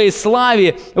сияет в своей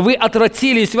славе, вы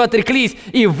отвратились, вы отреклись,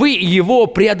 и вы его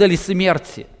предали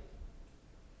смерти.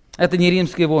 Это не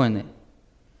римские воины,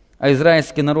 а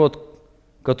израильский народ,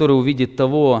 который увидит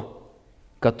того,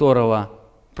 которого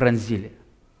пронзили.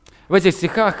 В этих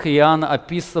стихах Иоанн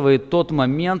описывает тот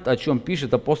момент, о чем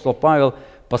пишет апостол Павел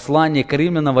в послании к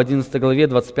римлянам в 11 главе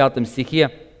 25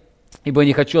 стихе: «Ибо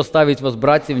не хочу оставить вас,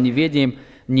 братья, в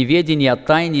неведении о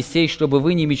тайне сей, чтобы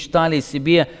вы не мечтали о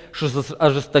себе, что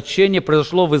ожесточение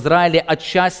произошло в Израиле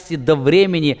отчасти до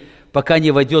времени, пока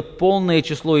не войдет полное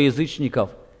число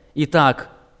язычников. Итак,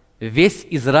 весь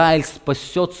Израиль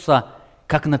спасется,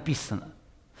 как написано».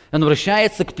 Он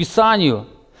обращается к Писанию,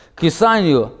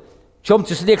 в том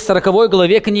числе к 40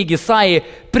 главе книги Исаии: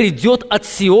 «Придет от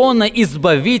Сиона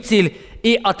Избавитель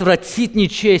и отвратить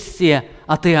нечестие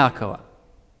от Иакова.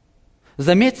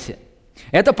 Заметьте,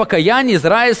 это покаяние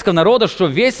израильского народа, что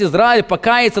весь Израиль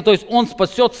покается, то есть он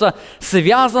спасется,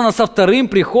 связано со вторым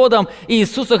приходом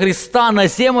Иисуса Христа на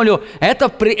землю.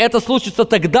 Это случится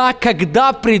тогда,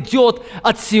 когда придет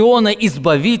от Сиона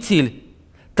Избавитель,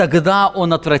 тогда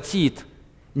он отвратит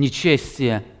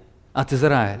нечестие от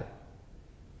Израиля.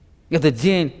 Это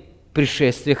день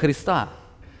пришествия Христа.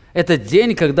 Это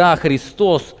день, когда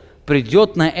Христос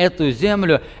придет на эту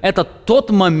землю. Это тот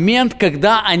момент,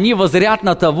 когда они воззрят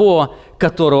на того,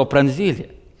 которого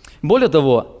пронзили. Более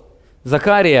того,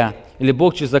 Захария, или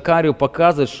Бог через Захарию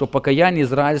показывает, что покаяние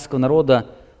израильского народа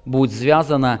будет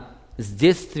связано с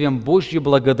действием Божьей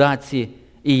благодати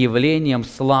и явлением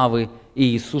славы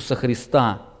Иисуса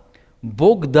Христа.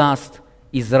 Бог даст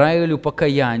Израилю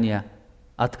покаяние,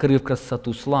 открыв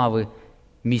красоту славы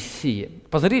Мессии.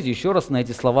 Посмотрите еще раз на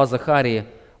эти слова Захарии.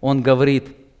 Он говорит: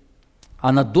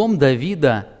 «А на дом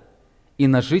Давида и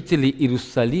на жителей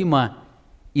Иерусалима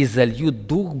изолью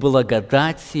дух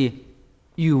благодати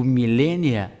и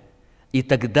умиления, и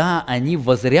тогда они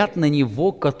воззрят на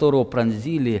него, которого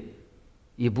пронзили,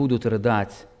 и будут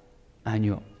рыдать о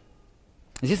нем».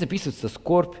 Здесь описывается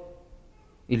скорбь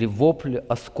или вопль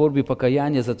о скорби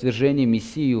покаяния за отвержение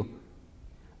Мессию.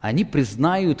 Они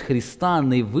признают Христа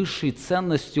наивысшей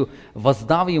ценностью,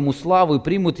 воздав Ему славу, и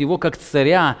примут Его как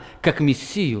царя, как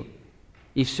Мессию.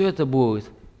 И все это будет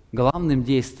главным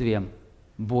действием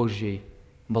Божьей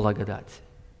благодати.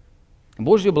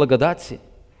 Божьей благодати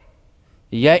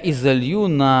я изолью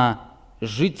на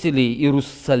жителей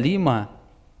Иерусалима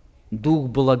дух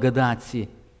благодати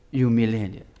и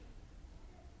умиления.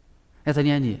 Это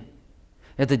не они.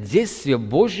 Это действие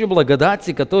Божьей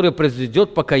благодати, которое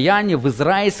произведет покаяние в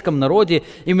израильском народе.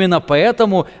 Именно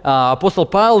поэтому апостол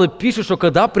Павел пишет, что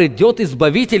когда придет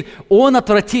Избавитель, Он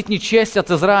отвратит нечестие от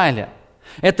Израиля.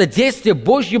 Это действие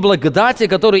Божьей благодати,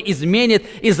 которое изменит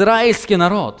израильский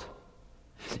народ.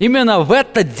 Именно в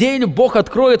этот день Бог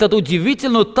откроет эту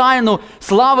удивительную тайну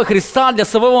славы Христа для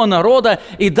своего народа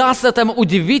и даст этому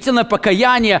удивительное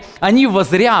покаяние. Они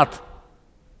воззрят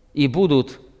и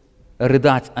будут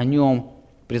рыдать о Нем,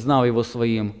 признав Его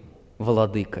своим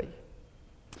владыкой.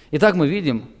 Итак, мы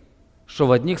видим, что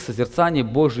в одних созерцании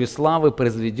Божьей славы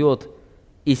произведет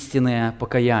истинное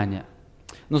покаяние.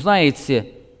 Но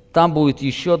знаете, там будет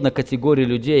еще одна категория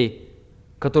людей,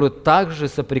 которая также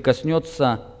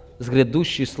соприкоснется с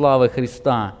грядущей славой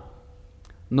Христа,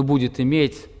 но будет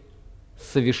иметь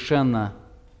совершенно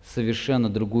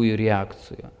другую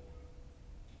реакцию.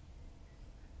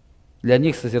 Для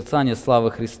них созерцание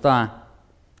славы Христа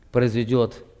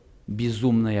произведет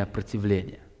безумное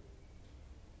противление.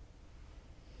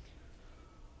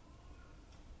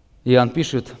 Иоанн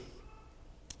пишет: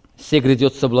 «Се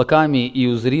грядет с облаками, и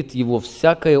узрит его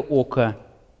всякое око,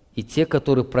 и те,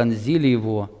 которые пронзили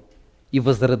его, и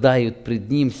возрыдают пред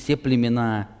ним все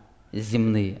племена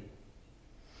земные».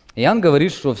 Иоанн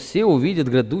говорит, что все увидят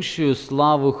грядущую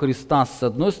славу Христа. С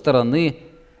одной стороны,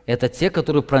 это те,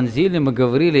 которые пронзили, мы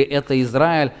говорили, это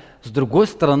Израиль. С другой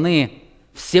стороны,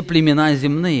 все племена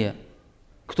земные.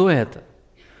 Кто это?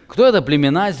 Кто это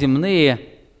племена земные?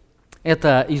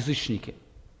 Это язычники.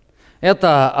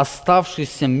 Это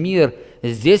оставшийся мир.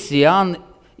 Здесь Иоанн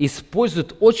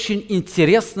использует очень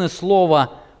интересное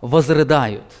слово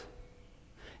 «возрыдают».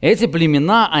 Эти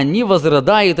племена, они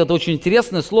возрыдают. Это очень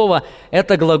интересное слово.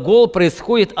 Это глагол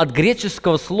происходит от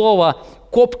греческого слова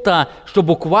 «копта», что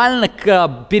буквально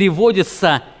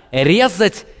переводится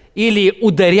 «резать» или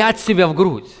 «ударять себя в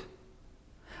грудь».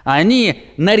 Они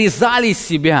нарезали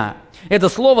себя. Это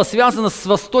слово связано с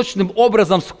восточным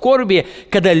образом скорби,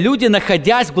 когда люди,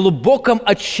 находясь в глубоком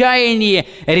отчаянии,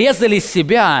 резали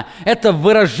себя. Это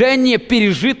выражение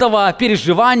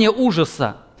переживания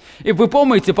ужаса. И вы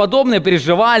помните, подобное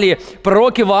переживали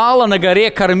пророки Ваала на горе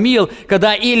Кармил,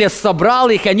 когда Илия собрал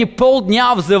их, они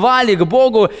полдня взывали к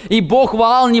Богу, и Бог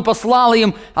Ваал не послал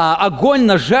им огонь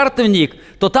на жертвенник,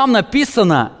 то там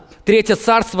написано, 3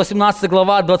 Царств, 18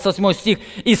 глава, 28 стих,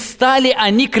 «И стали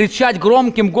они кричать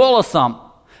громким голосом».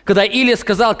 Когда Илия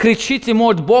сказал: «Кричите,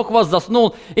 может, Бог вас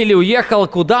заснул или уехал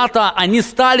куда-то», они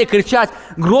стали кричать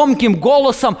громким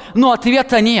голосом, но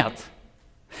ответа нет.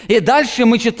 И дальше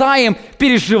мы читаем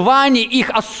переживание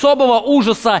их особого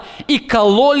ужаса, и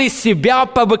кололи себя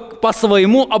по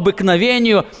своему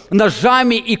обыкновению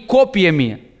ножами и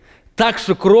копьями, так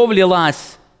что кровь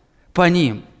лилась по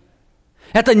ним.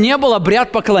 Это не был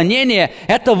обряд поклонения,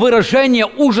 это выражение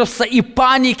ужаса и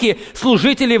паники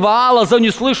служителей Ваала за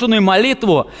неслышанную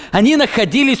молитву. Они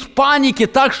находились в панике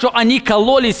так, что они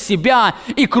кололи себя,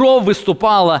 и кровь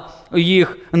выступала у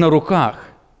них на руках.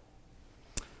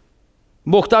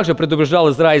 Бог также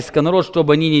предупреждал израильский народ,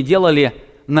 чтобы они не делали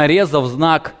нарезов в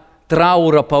знак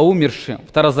траура по умершим.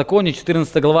 Второзаконие,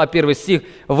 14 глава, 1 стих.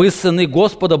 «Вы, сыны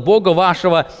Господа Бога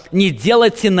вашего, не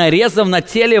делайте нарезов на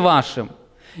теле вашем,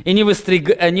 и не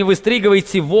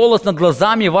выстригивайте волос над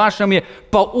глазами вашими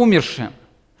по умершим».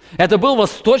 Это был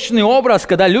восточный образ,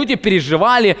 когда люди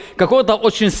переживали какое-то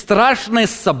очень страшное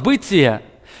событие.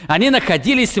 Они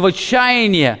находились в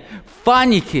отчаянии, в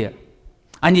панике.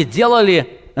 Они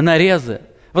делали нарезы.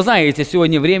 Вы знаете,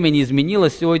 сегодня время не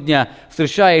изменилось. Сегодня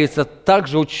встречается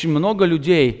также очень много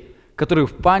людей, которые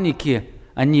в панике,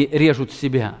 они режут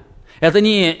себя. Это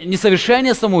не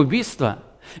совершение самоубийства.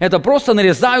 Это просто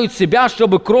нарезают себя,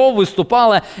 чтобы кровь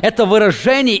выступала. Это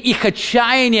выражение их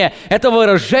отчаяния, это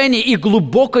выражение их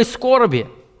глубокой скорби.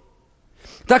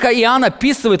 Так Иоанн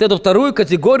описывает эту вторую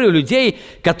категорию людей,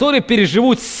 которые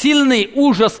переживут сильный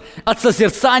ужас от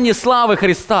созерцания славы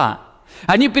Христа.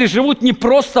 Они переживут не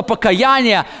просто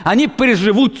покаяние, они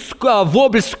переживут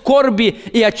вопль скорби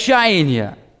и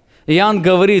отчаяния. Иоанн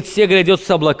говорит: «Все глядят с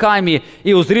облаками,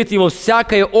 и узрит его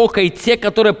всякое око, и те,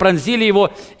 которые пронзили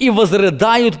его, и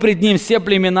возрыдают пред ним все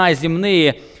племена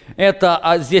земные».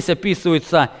 Это здесь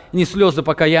описываются не слезы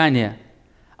покаяния,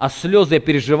 а слезы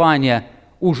переживания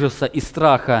ужаса и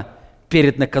страха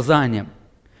перед наказанием.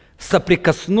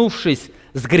 Соприкоснувшись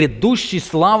с грядущей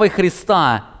славой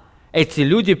Христа, эти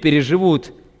люди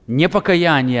переживут не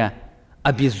покаяние,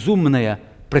 а безумное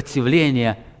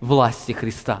противление власти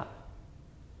Христа.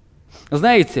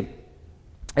 Знаете,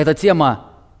 эта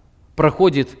тема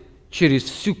проходит через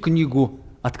всю книгу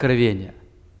Откровения.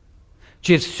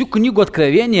 Через всю книгу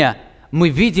Откровения мы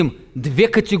видим две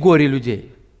категории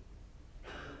людей.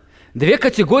 Две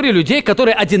категории людей,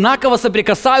 которые одинаково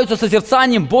соприкасаются с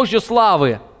созерцанием Божьей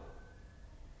славы.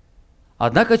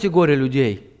 Одна категория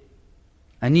людей,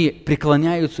 они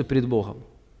преклоняются перед Богом.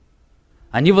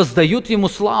 Они воздают Ему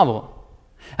славу.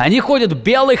 Они ходят в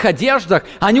белых одеждах,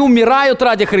 они умирают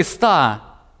ради Христа.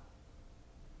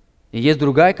 И есть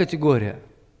другая категория,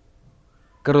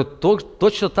 которая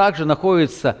точно так же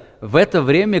находится в это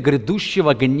время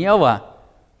грядущего гнева,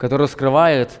 который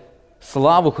скрывает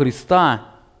славу Христа,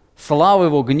 славу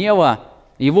Его гнева,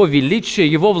 Его величия,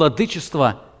 Его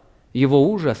владычества, Его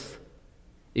ужас.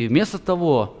 И вместо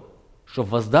того,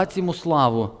 чтобы воздать Ему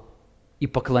славу и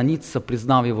поклониться,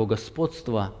 признав Его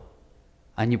господство,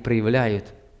 они проявляют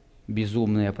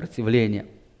безумное противление.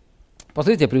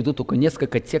 Посмотрите, я приведу только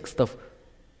несколько текстов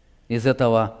из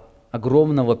этого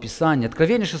огромного Писания.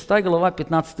 Откровение 6 глава,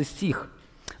 15 стих.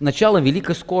 Начало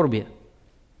великой скорби.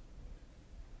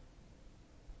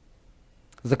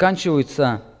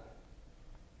 Заканчиваются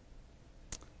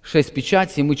 6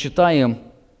 печатей, мы читаем: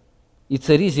 «И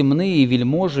цари земные, и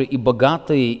вельможи, и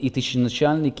богатые, и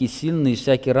тысяченачальники, и сильные, и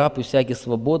всякий раб, и всякий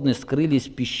свободный скрылись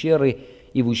в пещеры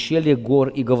и в ущелье гор,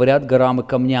 и говорят горам и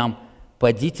камням: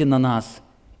 падите на нас,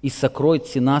 и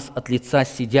сокройте нас от лица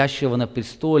сидящего на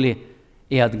престоле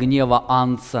и от гнева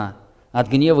Анца, от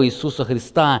гнева Иисуса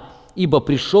Христа, ибо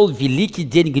пришел великий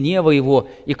день гнева Его,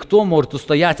 и кто может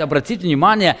устоять?» Обратите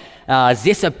внимание,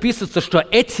 здесь описывается, что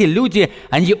эти люди,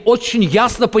 они очень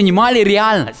ясно понимали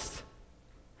реальность.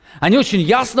 Они очень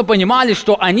ясно понимали,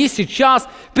 что они сейчас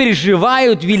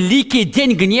переживают великий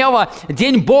день гнева,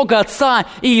 день Бога Отца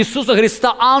и Иисуса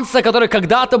Христа Анца, который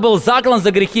когда-то был заклан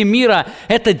за грехи мира.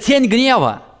 Это день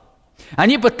гнева.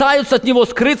 Они пытаются от Него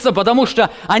скрыться, потому что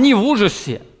они в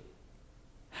ужасе.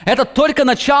 Это только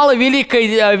начало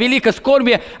великой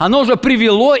скорби, оно уже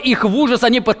привело их в ужас,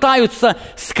 они пытаются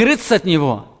скрыться от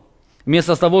Него.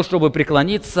 Вместо того, чтобы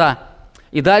преклониться,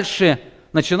 и дальше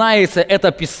начинается это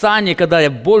Писание, когда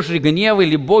Божий гнев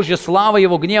или Божья слава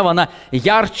Его гнева, она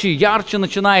ярче и ярче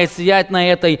начинает сиять на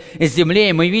этой земле.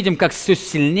 И мы видим, как все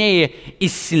сильнее и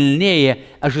сильнее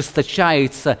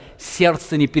ожесточается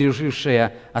сердце, не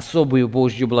пережившее особую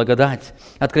Божью благодать.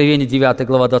 Откровение 9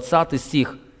 глава 20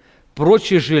 стих.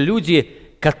 «Прочие же люди,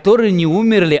 которые не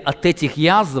умерли от этих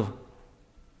язв,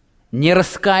 не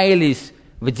раскаялись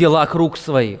в делах рук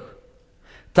своих,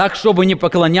 так, чтобы не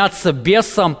поклоняться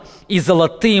бесам и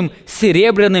золотым,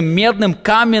 серебряным, медным,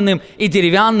 каменным и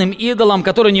деревянным идолам,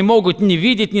 которые не могут ни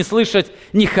видеть, ни слышать,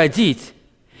 ни ходить.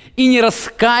 И не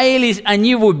раскаялись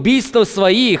они в убийствах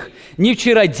своих, ни в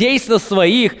чародействах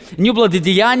своих, ни в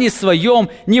благодеянии своем,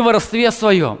 ни в воровстве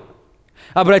своем».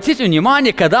 Обратите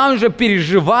внимание, когда уже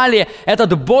переживали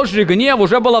этот Божий гнев,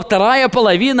 уже была вторая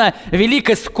половина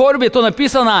великой скорби, то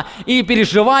написано: «И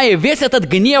переживая весь этот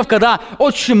гнев, когда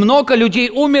очень много людей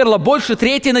умерло, больше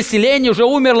трети населения уже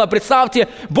умерло, представьте,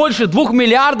 больше 2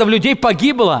 миллиардов людей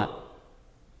погибло».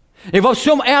 И во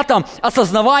всем этом,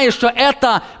 осознавая, что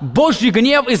это Божий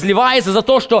гнев изливается за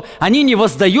то, что они не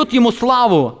воздают Ему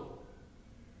славу,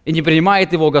 и не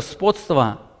принимает Его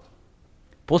господства,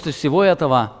 после всего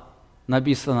этого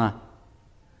написано,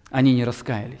 они не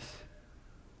раскаялись.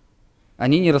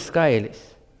 Они не раскаялись.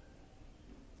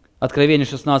 Откровение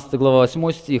 16 глава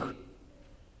 8 стих.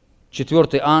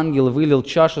 4 ангел вылил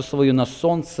чашу свою на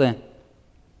солнце,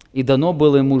 и дано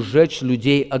было ему сжечь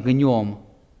людей огнем.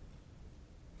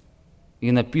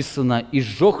 И написано, и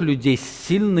сжег людей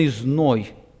сильный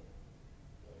зной,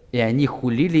 и они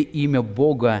хулили имя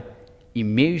Бога,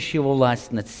 имеющего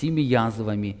власть над сими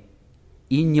язвами,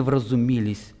 и не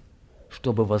вразумились,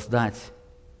 чтобы воздать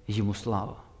Ему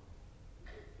славу.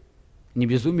 Не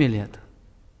безумие ли это?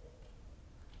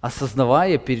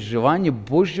 Осознавая переживание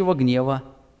Божьего гнева,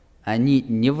 они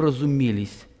не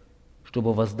вразумились,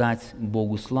 чтобы воздать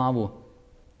Богу славу,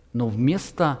 но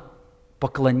вместо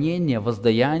поклонения,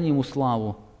 воздаяния Ему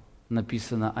славу,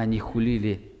 написано, они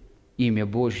хулили имя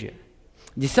Божье.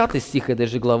 10 стих этой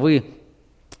же главы.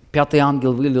 5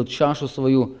 ангел вылил чашу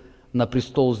свою на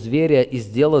престол зверя и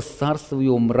сделал царство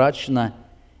его мрачно,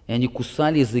 и они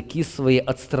кусали языки свои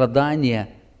от страдания,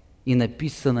 и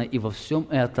написано, и во всем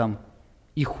этом,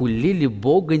 и хулили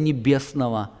Бога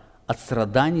Небесного от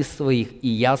страданий своих и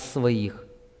язв своих,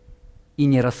 и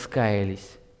не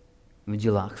раскаялись в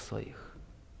делах своих.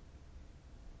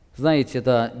 Знаете,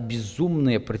 это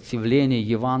безумное противление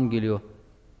Евангелию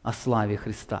о славе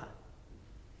Христа.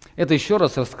 Это еще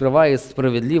раз раскрывает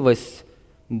справедливость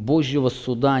Божьего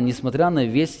суда. Несмотря на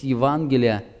весть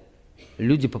Евангелия,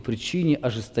 люди по причине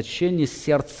ожесточения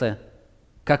сердца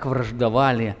как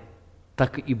враждовали,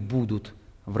 так и будут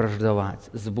враждовать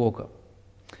с Богом.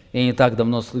 Я не так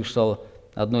давно слышал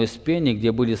одно из пений,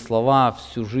 где были слова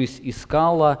 «всю жизнь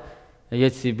искала я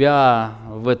тебя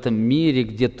в этом мире,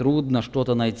 где трудно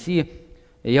что-то найти».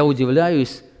 И я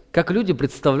удивляюсь, как люди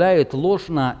представляют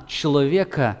ложно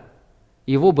человека,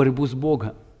 его борьбу с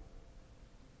Богом.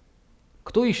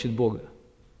 Кто ищет Бога?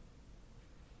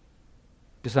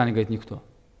 Писание говорит, никто.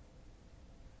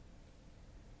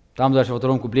 Там дальше во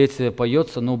втором куплете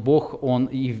поется, но Бог, Он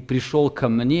и пришел ко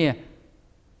мне,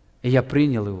 и я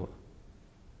принял Его.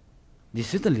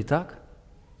 Действительно ли так?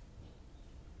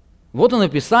 Вот оно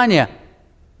Писание.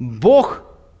 Бог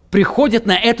приходит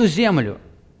на эту землю.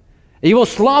 Его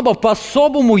слава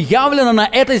по-особому явлена на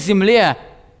этой земле.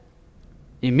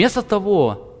 И вместо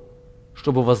того,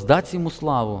 чтобы воздать Ему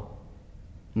славу,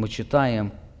 мы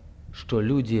читаем, что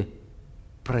люди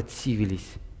противились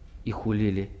и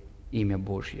хулили имя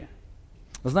Божье.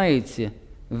 Знаете,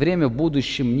 время в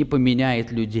будущем не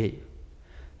поменяет людей.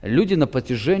 Люди на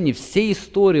протяжении всей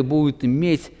истории будут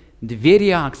иметь две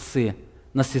реакции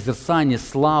на созерцание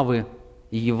славы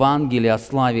и Евангелия о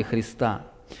славе Христа.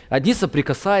 Одни,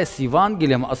 соприкасаясь с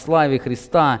Евангелием о славе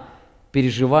Христа,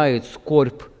 переживают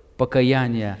скорбь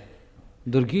покаяния.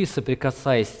 Другие,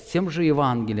 соприкасаясь с тем же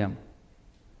Евангелием,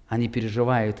 они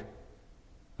переживают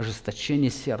ожесточение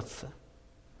сердца.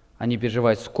 Они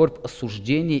переживают скорбь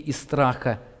осуждения и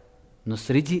страха, но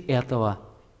среди этого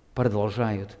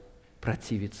продолжают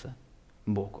противиться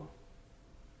Богу.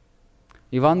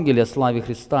 Евангелие о славе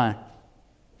Христа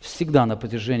всегда на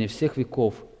протяжении всех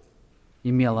веков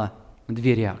имело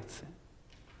две реакции.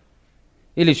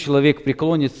 Или человек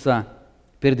преклонится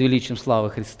перед величием славы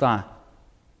Христа,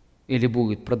 или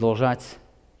будет продолжать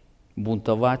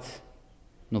бунтовать,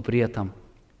 но при этом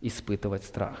испытывать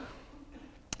страх.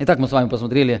 Итак, мы с вами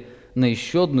посмотрели на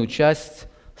еще одну часть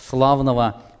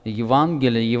славного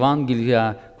Евангелия.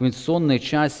 Евангелие, конвенционная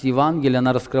часть Евангелия,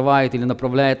 она раскрывает или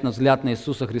направляет на взгляд на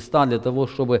Иисуса Христа для того,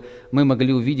 чтобы мы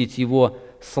могли увидеть Его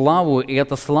славу. И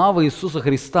эта слава Иисуса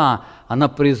Христа, она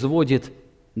производит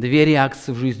две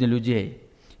реакции в жизни людей.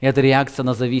 Эта реакция,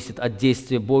 она зависит от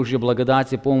действия Божьей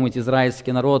благодати. Помните,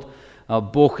 израильский народ,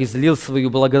 Бог излил свою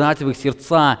благодать в их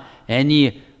сердца, и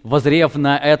они, воззрев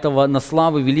на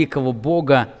славу великого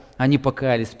Бога, они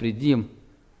покаялись пред Ним.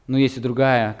 Но есть и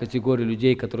другая категория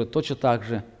людей, которые точно так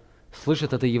же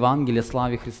слышат это Евангелие о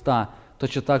славе Христа,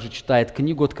 точно так же читает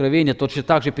книгу Откровения, точно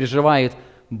так же переживает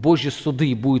Божьи суды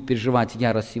и будет переживать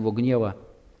ярость Его гнева.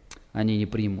 Они не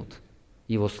примут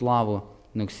Его славу,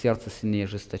 но их сердце сильнее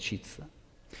ожесточится.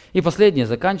 И последнее,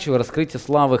 заканчивая раскрытие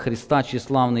славы Христа через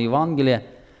славное Евангелие,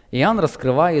 Иоанн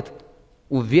раскрывает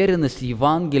уверенность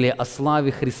Евангелия о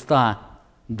славе Христа,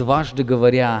 дважды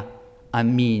говоря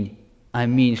 «Аминь».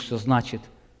 Аминь, что значит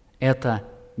это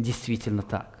действительно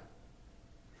так.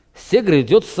 «Се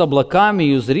грядет с облаками,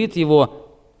 и узрит Его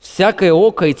всякое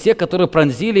око, и те, которые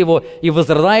пронзили Его, и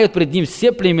возрыдают пред Ним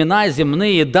все племена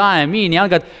земные». Да, аминь. Иоанн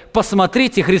говорит,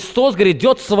 посмотрите, Христос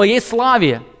грядет в Своей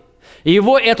славе. И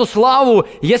его эту славу,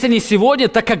 если не сегодня,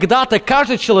 то когда-то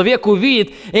каждый человек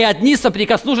увидит, и одни,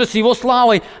 соприкоснувшись с его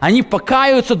славой, они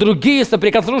покаются, другие,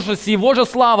 соприкоснувшись с его же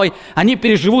славой, они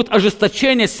переживут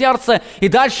ожесточение сердца, и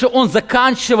дальше он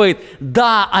заканчивает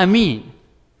 «Да, аминь».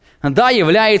 «Да»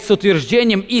 является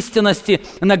утверждением истинности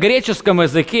на греческом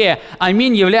языке,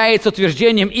 «аминь» является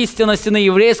утверждением истинности на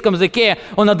еврейском языке.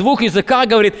 Он на двух языках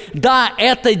говорит «Да,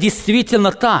 это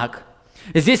действительно так».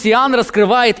 Здесь Иоанн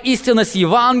раскрывает истинность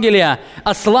Евангелия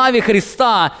о славе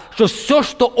Христа, что все,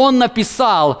 что он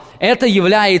написал, это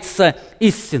является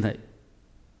истиной.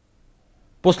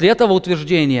 После этого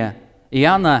утверждения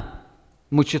Иоанна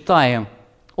мы читаем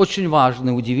очень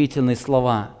важные, удивительные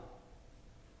слова.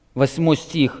 8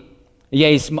 стих. «Я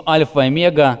есть Альфа и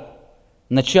Омега,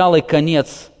 начало и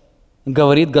конец,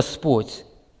 говорит Господь,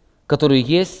 который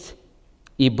есть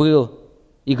и был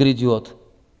и грядет,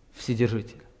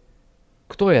 Вседержитель».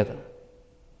 Кто это?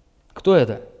 Кто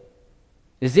это?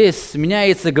 Здесь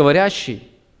меняется говорящий.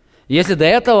 Если до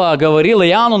этого говорил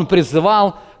Иоанн, он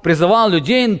призывал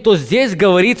людей, то здесь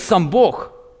говорит сам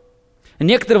Бог.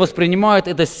 Некоторые воспринимают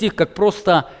этот стих как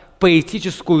просто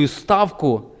поэтическую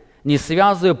вставку, не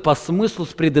связывая по смыслу с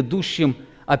предыдущим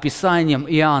описанием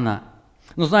Иоанна.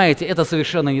 Но знаете, это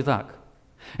совершенно не так.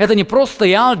 Это не просто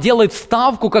Иоанн делает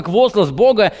вставку, как возглас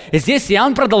Бога. Здесь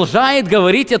Иоанн продолжает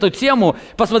говорить эту тему.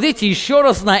 Посмотрите еще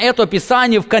раз на это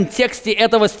описание в контексте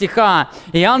этого стиха.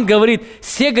 Иоанн говорит: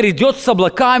 «Се грядет с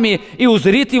облаками, и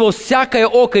узрит его всякое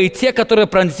око, и те, которые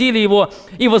пронзили его,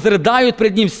 и возрыдают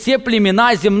пред ним все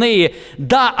племена земные.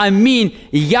 Да, аминь,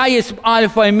 я есть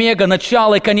Альфа и Омега,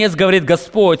 начало и конец, говорит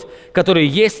Господь, который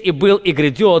есть и был и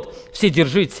грядет,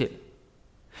 Вседержитель».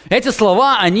 Эти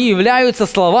слова, они являются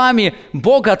словами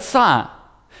Бога Отца.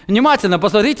 Внимательно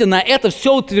посмотрите на это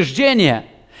все утверждение.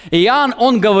 Иоанн,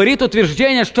 он говорит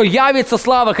утверждение, что явится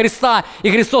слава Христа,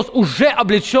 и Христос уже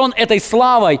облечен этой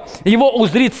славой. Его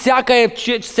узрит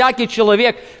всякий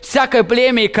человек, всякое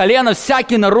племя и колено,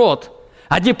 всякий народ.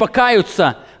 Одни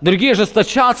покаются, другие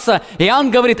ожесточатся.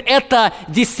 Иоанн говорит, это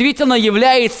действительно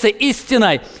является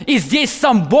истиной. И здесь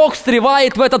сам Бог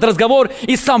встревает в этот разговор,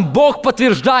 и сам Бог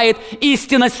подтверждает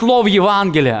истинность слов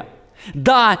Евангелия.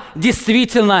 Да,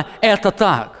 действительно, это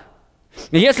так.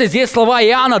 Если здесь слова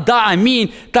Иоанна «да,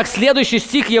 аминь», так следующий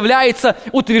стих является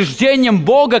утверждением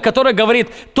Бога, который говорит,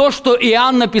 то, что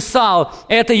Иоанн написал,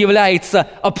 это является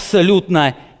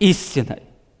абсолютно истиной.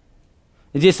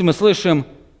 Здесь мы слышим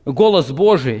голос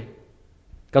Божий,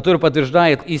 который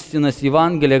подтверждает истинность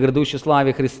Евангелия о грядущей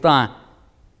славе Христа.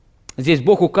 Здесь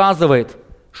Бог указывает,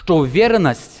 что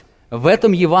уверенность в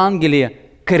этом Евангелии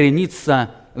коренится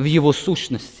в его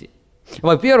сущности.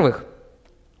 Во-первых,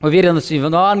 уверенность в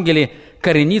Евангелии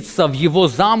коренится в его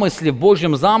замысле, в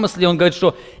Божьем замысле. Он говорит,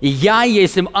 что «Я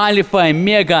есть Альфа и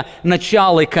Омега,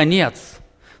 начало и конец».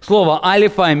 Слово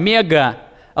 «Альфа и Омега»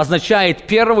 означает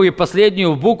первую и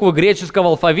последнюю букву греческого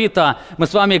алфавита. Мы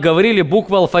с вами говорили,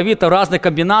 буквы алфавита в разных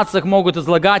комбинациях могут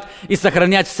излагать и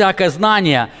сохранять всякое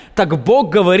знание. Так Бог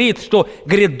говорит, что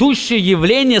грядущее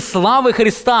явление славы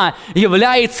Христа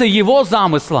является Его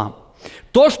замыслом.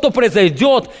 То, что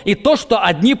произойдет, и то, что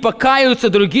одни покаются,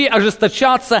 другие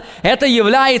ожесточатся, это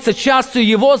является частью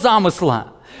Его замысла.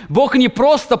 Бог не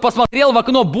просто посмотрел в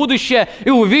окно будущее и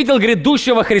увидел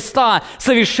грядущего Христа.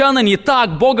 Совершенно не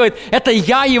так. Бог говорит, это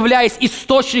я являюсь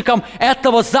источником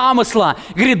этого замысла.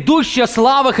 Грядущая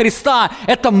слава Христа –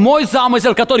 это мой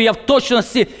замысел, который я в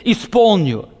точности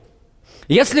исполню.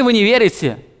 Если вы не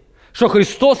верите, что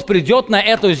Христос придет на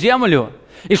эту землю,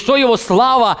 и что Его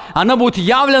слава, она будет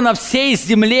явлена всей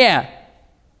земле,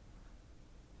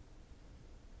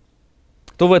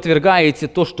 то вы отвергаете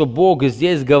то, что Бог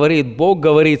здесь говорит. Бог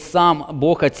говорит сам,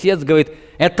 Бог Отец говорит,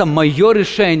 это мое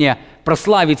решение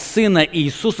прославить Сына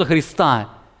Иисуса Христа.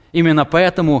 Именно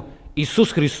поэтому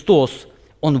Иисус Христос,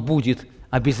 Он будет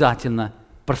обязательно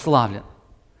прославлен.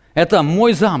 Это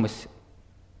мой замысел.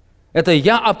 Это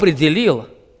я определил.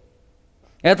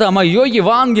 Это мое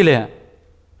Евангелие.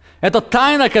 Это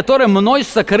тайна, которая мной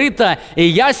сокрыта, и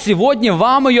я сегодня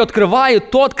вам ее открываю,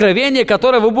 то откровение,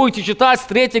 которое вы будете читать с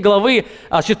 4 главы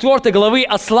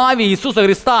о славе Иисуса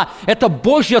Христа. Это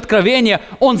Божье откровение.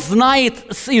 Он знает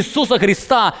Иисуса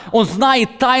Христа, Он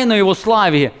знает тайну Его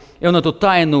славы, и Он эту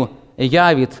тайну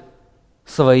явит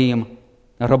своим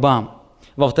рабам.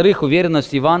 Во-вторых,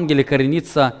 уверенность в Евангелии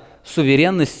коренится в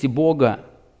суверенности Бога.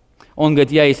 Он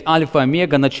говорит, я есть Альфа,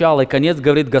 Омега, начало и конец,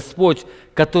 говорит Господь,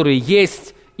 который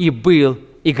есть и был,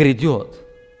 и грядет.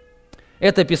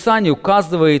 Это Писание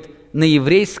указывает на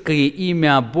еврейское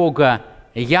имя Бога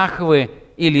Яхве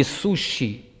или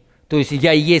Сущий. То есть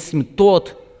 «Я есть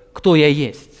тот, кто я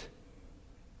есть».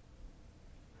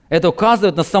 Это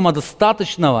указывает на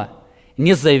самодостаточного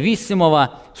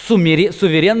независимого,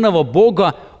 суверенного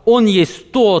Бога. Он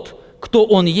есть тот, кто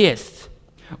Он есть.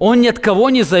 Он ни от кого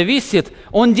не зависит,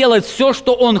 Он делает все,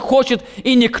 что Он хочет,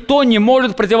 и никто не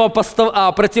может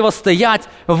противостоять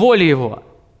воле Его.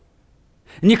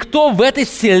 Никто в этой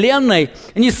вселенной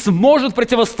не сможет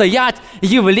противостоять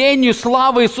явлению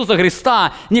славы Иисуса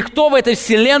Христа. Никто в этой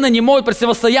вселенной не может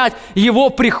противостоять Его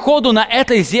приходу на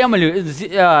эту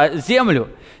землю.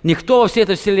 Никто во всей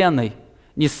этой вселенной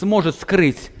не сможет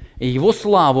скрыть Его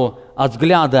славу от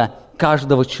взгляда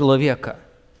каждого человека.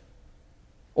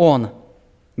 Он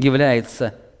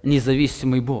является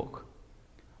независимый Бог.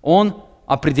 Он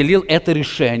определил это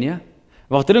решение.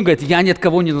 Во-вторых, он говорит, я ни от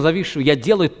кого не завишу, я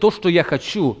делаю то, что я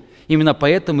хочу. Именно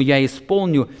поэтому я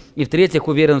исполню. И в-третьих,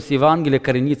 уверенность Евангелия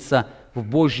коренится в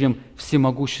Божьем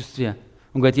всемогуществе.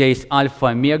 Он говорит, я есть альфа,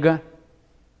 омега,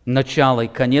 начало и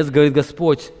конец, говорит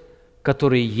Господь,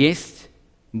 который есть,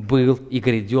 был и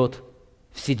грядет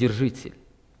Вседержитель.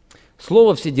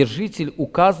 Слово «Вседержитель»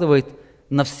 указывает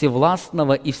на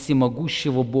всевластного и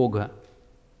всемогущего Бога.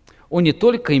 Он не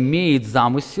только имеет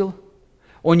замысел,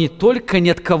 он не только ни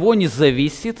от кого не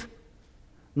зависит,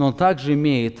 но он также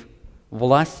имеет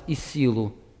власть и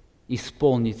силу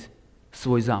исполнить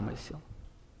свой замысел.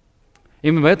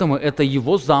 Именно поэтому это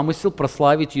его замысел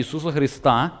прославить Иисуса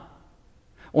Христа.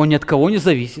 Он ни от кого не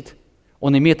зависит,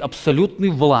 он имеет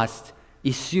абсолютную власть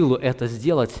и силу это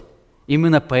сделать.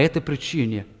 Именно по этой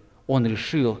причине он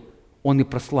решил, он и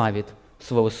прославит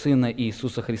своего Сына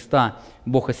Иисуса Христа.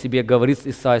 Бог о себе говорит,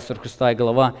 Исайя 46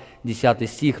 глава, 10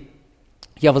 стих.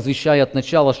 «Я возвещаю от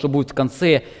начала, что будет в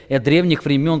конце, и от древних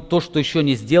времен то, что еще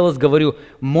не сделалось, говорю,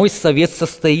 мой совет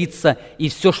состоится, и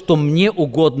все, что мне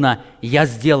угодно, я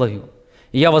сделаю.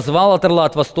 И я возвал от орла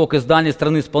от востока, из дальней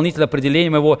страны исполнителя определения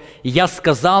моего, я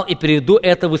сказал и приведу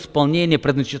это в исполнение,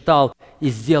 предначитал и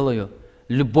сделаю».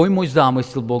 Любой мой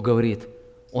замысел, Бог говорит,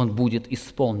 он будет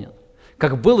исполнен.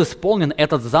 Как был исполнен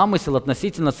этот замысел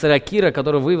относительно царя Кира,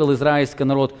 который вывел израильский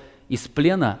народ из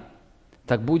плена,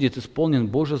 так будет исполнен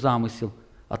Божий замысел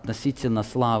относительно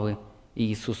славы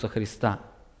Иисуса Христа.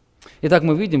 Итак,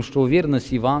 мы видим, что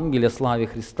уверенность Евангелия о славе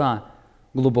Христа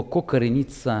глубоко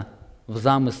коренится в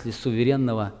замысле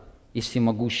суверенного и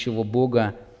всемогущего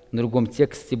Бога. В другом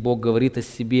тексте Бог говорит о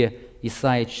себе,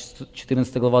 Исайя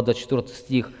 14 глава, 24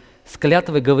 стих, «С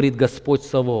клятвой говорит Господь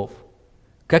Саваоф,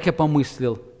 как я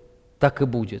помыслил, так и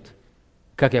будет,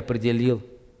 как я определил,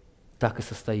 так и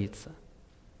состоится».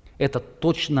 Это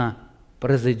точно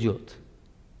произойдет,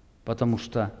 потому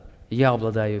что я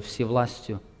обладаю всей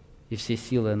властью и всей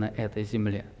силой на этой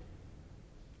земле.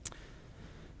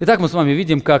 Итак, мы с вами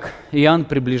видим, как Иоанн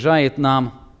приближает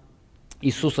нам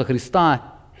Иисуса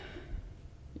Христа,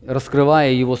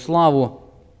 раскрывая Его славу.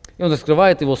 И он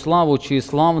раскрывает Его славу через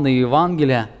славное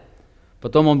Евангелие,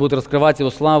 потом он будет раскрывать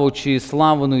Его славу через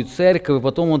славную церковь, и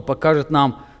потом он покажет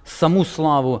нам саму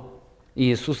славу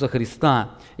Иисуса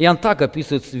Христа. Иоанн так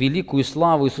описывает великую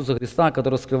славу Иисуса Христа,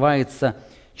 которая раскрывается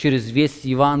через весть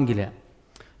Евангелия.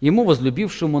 Ему,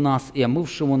 возлюбившему нас и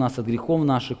омывшему нас от грехов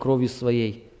наших кровью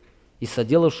Своей, и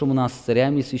соделавшему нас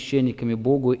царями и священниками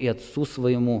Богу и Отцу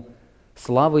Своему,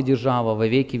 слава и держава во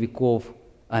веки веков.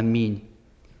 Аминь.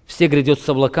 Все грядет с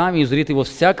облаками, и узрит Его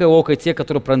всякое око, и те,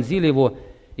 которые пронзили Его,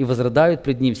 и возрыдают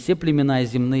пред Ним все племена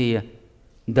земные.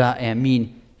 Да, и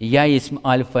аминь. Я есть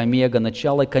альфа и омега,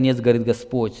 начало и конец, говорит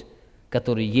Господь,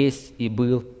 который есть и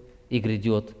был и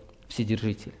грядет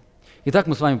Вседержитель. Итак,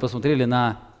 мы с вами посмотрели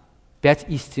на 5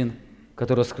 истин,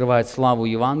 которые раскрывают славу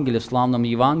Евангелия в славном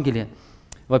Евангелии.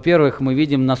 Во-первых, мы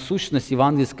видим насущность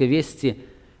евангельской вести.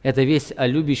 Это весть о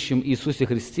любящем Иисусе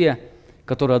Христе,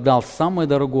 который отдал самое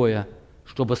дорогое,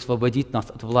 чтобы освободить нас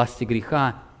от власти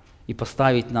греха и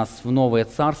поставить нас в новое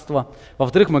царство.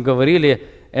 Во-вторых, мы говорили,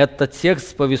 этот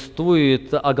текст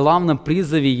повествует о главном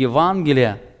призыве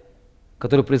Евангелия,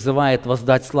 который призывает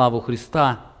воздать славу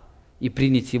Христа и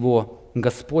принять Его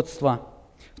господство.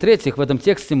 В-третьих, в этом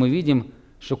тексте мы видим,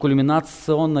 что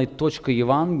кульминационной точкой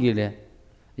Евангелия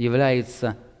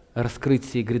является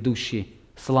раскрытие грядущей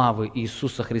славы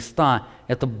Иисуса Христа.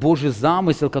 Это Божий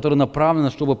замысел, который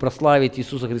направлен, чтобы прославить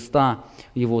Иисуса Христа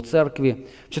в Его церкви.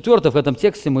 В-четвертых, в этом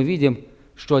тексте мы видим,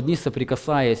 что одни,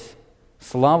 соприкасаясь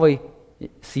славой,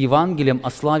 с Евангелием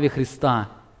о славе Христа,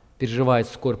 переживают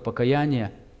скорбь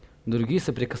покаяния, другие,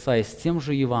 соприкасаясь с тем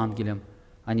же Евангелием,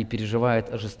 они переживают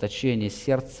ожесточение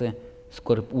сердца,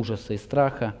 скорбь ужаса и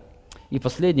страха. И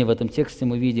последнее, в этом тексте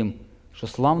мы видим, что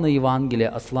славное Евангелие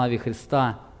о славе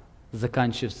Христа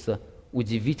заканчивается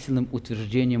удивительным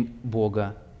утверждением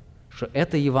Бога, что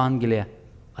это Евангелие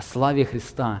о славе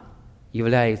Христа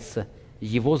является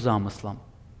Его замыслом,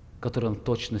 который Он в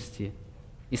точности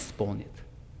исполнит.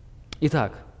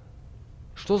 Итак,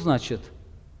 Что значит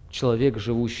человек,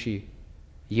 живущий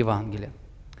Евангелием?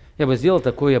 Я бы сделал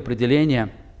такое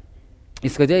определение,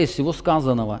 исходя из всего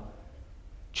сказанного.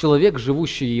 Человек,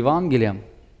 живущий Евангелием,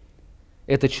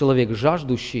 это человек,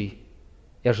 жаждущий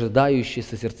и ожидающий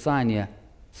созерцания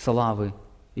славы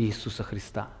Иисуса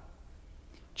Христа.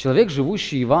 Человек,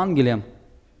 живущий Евангелием,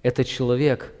 это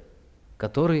человек,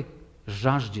 который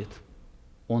жаждет,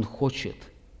 он хочет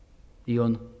и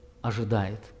он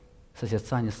ожидает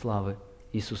созерцания славы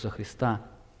Иисуса Христа.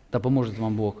 Да поможет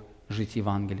вам Бог жить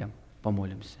Евангелием.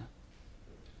 Помолимся.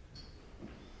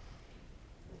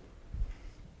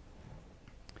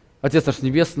 Отец наш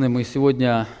Небесный, мы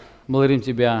сегодня благодарим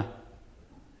Тебя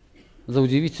за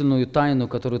удивительную тайну,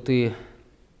 которую Ты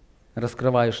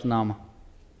раскрываешь нам,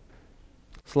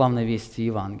 славной вести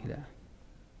Евангелия.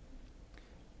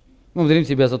 Мы благодарим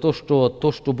Тебя за то,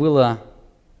 что было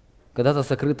когда-то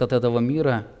сокрыто от этого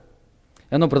мира,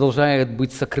 и оно продолжает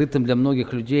быть сокрытым для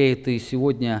многих людей, и Ты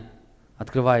сегодня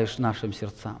открываешь нашим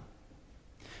сердцам.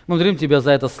 Мы благодарим Тебя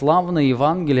за это славное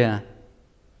Евангелие,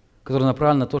 которое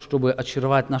направлено на то, чтобы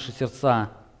очаровать наши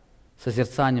сердца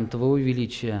созерцанием Твоего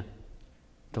величия,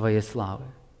 Твоей славы.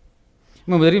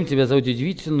 Мы благодарим Тебя за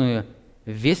удивительную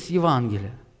весть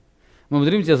Евангелия. Мы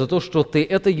благодарим Тебя за то, что Ты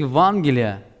это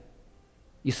Евангелие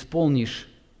исполнишь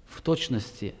в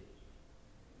точности.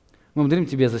 Мы благодарим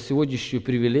Тебя за сегодняшнюю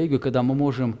привилегию, когда мы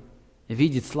можем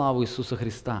видеть славу Иисуса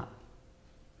Христа,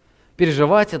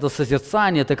 переживать это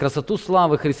созерцание, эту красоту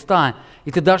славы Христа.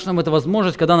 И Ты дашь нам эту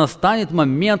возможность, когда настанет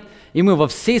момент, и мы во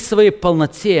всей своей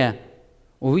полноте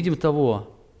увидим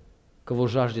того, кого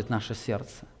жаждет наше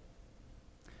сердце.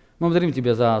 Мы благодарим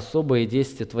Тебя за особое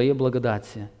действие Твоей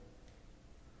благодати,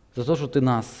 за то, что Ты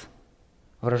нас,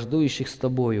 враждующих с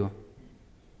Тобою,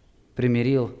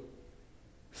 примирил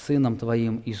с Сыном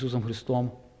Твоим, Иисусом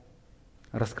Христом,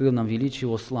 раскрыл нам величие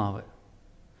Его славы.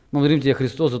 Мы благодарим Тебя,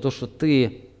 Христос, за то, что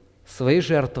Ты своей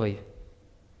жертвой,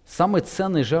 самой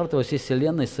ценной жертвой во всей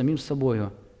вселенной, самим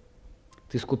собою,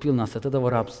 Ты искупил нас от этого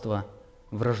рабства,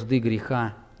 вражды,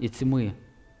 греха и тьмы,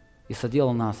 и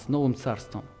соделал нас новым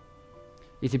царством.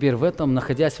 И теперь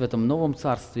находясь в этом новом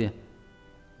царстве,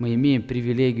 мы имеем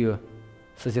привилегию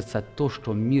созерцать то,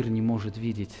 что мир не может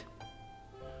видеть.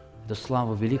 Это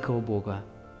славу великого Бога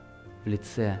в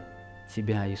лице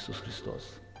Тебя, Иисус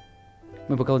Христос.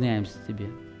 Мы поклоняемся Тебе,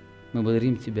 мы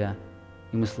благодарим Тебя,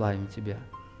 и мы славим Тебя,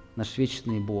 наш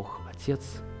вечный Бог,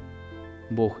 Отец,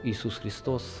 Бог Иисус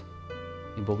Христос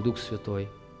и Бог Дух Святой.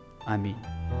 Аминь.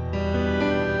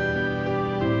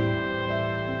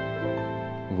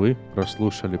 Вы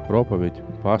прослушали проповедь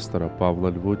пастора Павла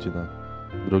Львутина.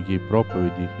 Другие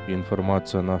проповеди и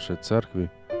информацию о нашей церкви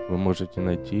вы можете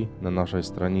найти на нашей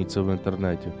странице в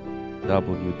интернете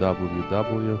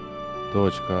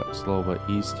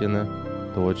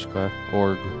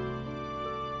www.slovoistины.org.